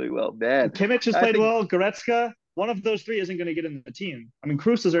playing really well, man. Kimmich has I played think well. Goretzka, one of those three isn't going to get in the team. I mean,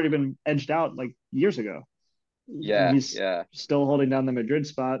 Cruz has already been edged out like years ago. yeah, He's yeah, still holding down the Madrid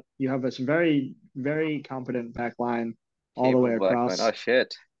spot. You have this very, very competent back line all the way capable backline. Oh across.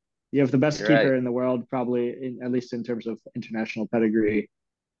 shit, You have the best you're right. keeper in the world, probably, at least in terms of international pedigree,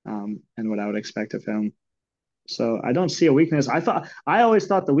 and what I would expect of him. So I don't see a weakness. I always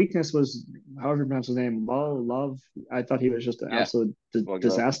thought the weakness was however you pronounce his name, Love. I thought he was just an Yeah, absolute well, love.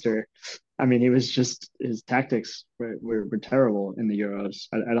 disaster. I mean, he was just his tactics were terrible in the Euros.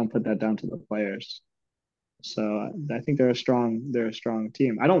 I don't put that down to the players. So I think they're a strong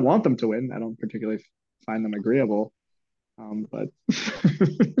team. I don't want them to win. I don't particularly find them agreeable. But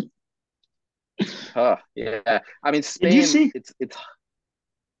Yeah. I mean, did you Spain. see? It's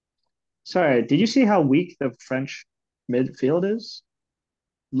Sorry, did you see how weak the French midfield is?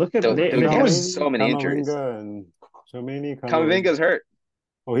 Look at they're, they getting have so many injuries. Kamavinga and Chouameni, Kamavinga. Kamavinga's hurt.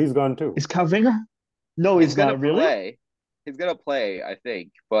 Oh, he's gone too. is Calvinga? No, He's he's gonna not really. play. He's gonna play, I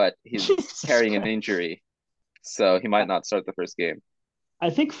think, but he's Jesus carrying an Christ. injury, so he might not start the first game. I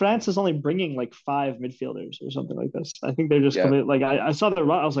think France is only bringing like five midfielders or something like this. I think they're just Yeah, coming. Like I saw the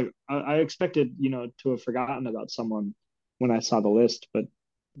run. I was like, I expected to have forgotten about someone when I saw the list, but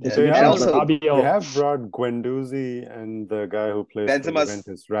But this they and midfield, have also they Rabiot, have brought Guendouzi and the guy who plays for Benzema's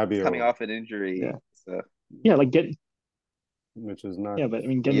Juventus, coming Rabiot, off an injury. yeah, So yeah, like get which is not. yeah, but I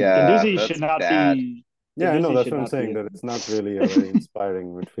mean, yeah, Guendouzi should that's not bad. be. Yeah, I know. Guendouzi That's should what I'm not be saying. That in. it's not really a very inspiring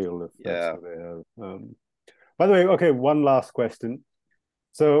midfield if that's Yeah. what they have. By the way, okay, one last question.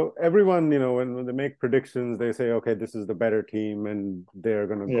 So everyone, when they make predictions, they say, okay, this is the better team and they're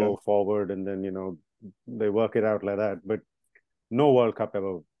going to Yeah, go forward, and then, they work it out like that. But no World Cup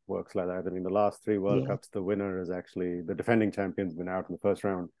ever works like that. I mean, the last three World yeah. Cups, the winner is actually the defending champion's been out in the first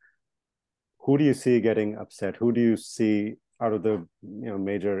round. Who do you see getting upset? Who do you see out of the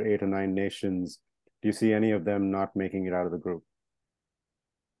major 8 or 9 nations? Do you see any of them not making it out of the group?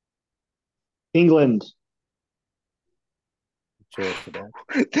 England. Cheers to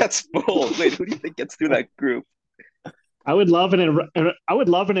that. That's bold. Wait, who do you think gets through that group? I would love an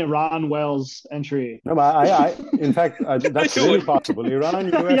Iran Wales entry. No, but in fact, that's You really would. possible. Iran,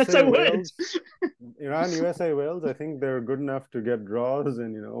 Yes, I USA, would. Wales. Iran, USA, Wales. I think they're good enough to get draws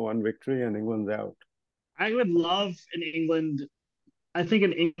and one victory, and England's out. I would love an England. I think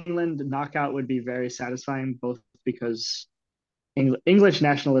an England knockout would be very satisfying, both because English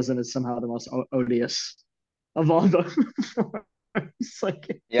nationalism is somehow the most odious of all the. It's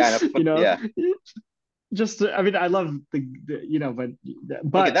like Yeah, you know, yeah. I mean, I love Okay,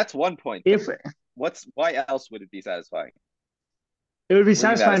 but that's one point if though. Why else would it be satisfying? it would be Leaving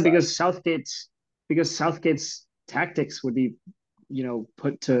that satisfying aside. because Southgate's tactics would be,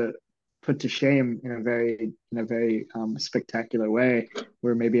 put to shame in a very spectacular way.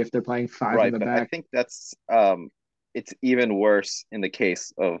 Where maybe if they're playing five in Right, the but I back, think that's it's even worse in the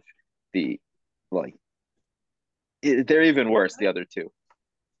case of the like they're even worse the other two.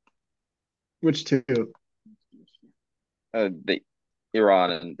 which two? The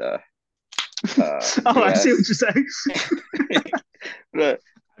Iran and Oh, I see what US. you're saying. But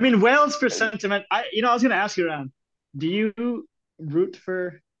I mean, Wales for sentiment. I was going to ask you around. Do you root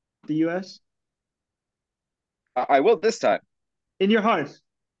for the U.S. I will this time. in your heart?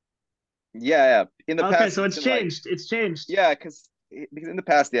 Yeah, yeah. In the Okay, past, so it's it's been like changed. It's changed. yeah, because in the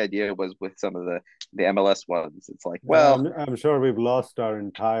past the idea was with some of the MLS ones. It's like, Yeah, well, I'm sure we've lost our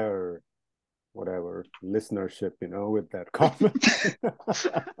entire whatever listenership, with that comment.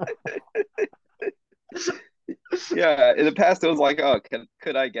 yeah. In the past, it was like, oh,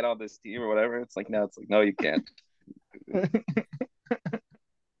 could I get on this team or whatever? It's like now, it's like, no, you can't.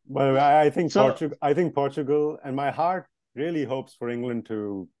 But So I think Portugal, and my heart really hopes for England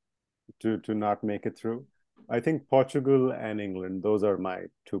to not make it through. I think Portugal and England, those are my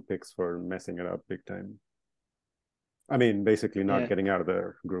two picks for messing it up big time. I mean, basically not yeah, getting out of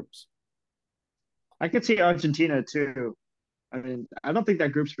their groups. I could see Argentina too. I mean, I don't think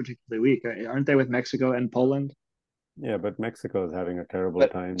that group's particularly weak. Aren't they with Mexico and Poland? Yeah, but Mexico is having a terrible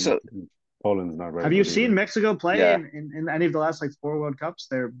But time. so Poland's not very Have you good seen either. Mexico play yeah, in any of the last like four World Cups?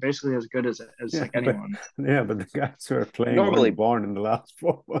 They're basically as good as Yeah, like but anyone. the guys who are playing weren't normally, born in the last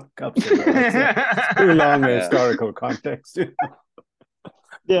 4 World Cups. It's too long a yeah, historical context.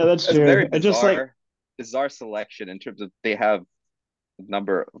 Yeah, that's it's true. very I just like bizarre selection in terms of they have a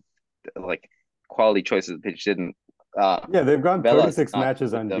number of like quality choices they just didn't. Yeah, they've gone Vella's 36 not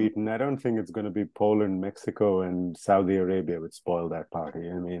matches with them. unbeaten. I don't think it's going to be Poland, Mexico, and Saudi Arabia would spoil that party.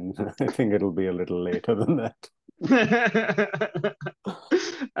 I mean, I think it'll be a little later than that.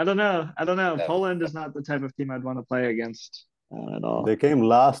 I don't know. I don't know. Yeah. Poland is not the type of team I'd want to play against at all. They came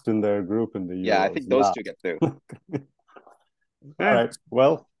last in their group in the Yeah, I Euros. think those two Last. get through. All Okay. right.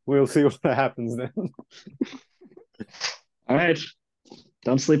 Well, we'll see what happens then. All right.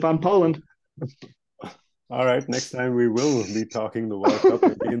 Don't sleep on Poland. All right. Next time we will be talking the World Cup.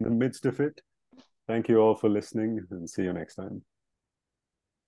 We'll be in the midst of it. Thank you all for listening and see you next time.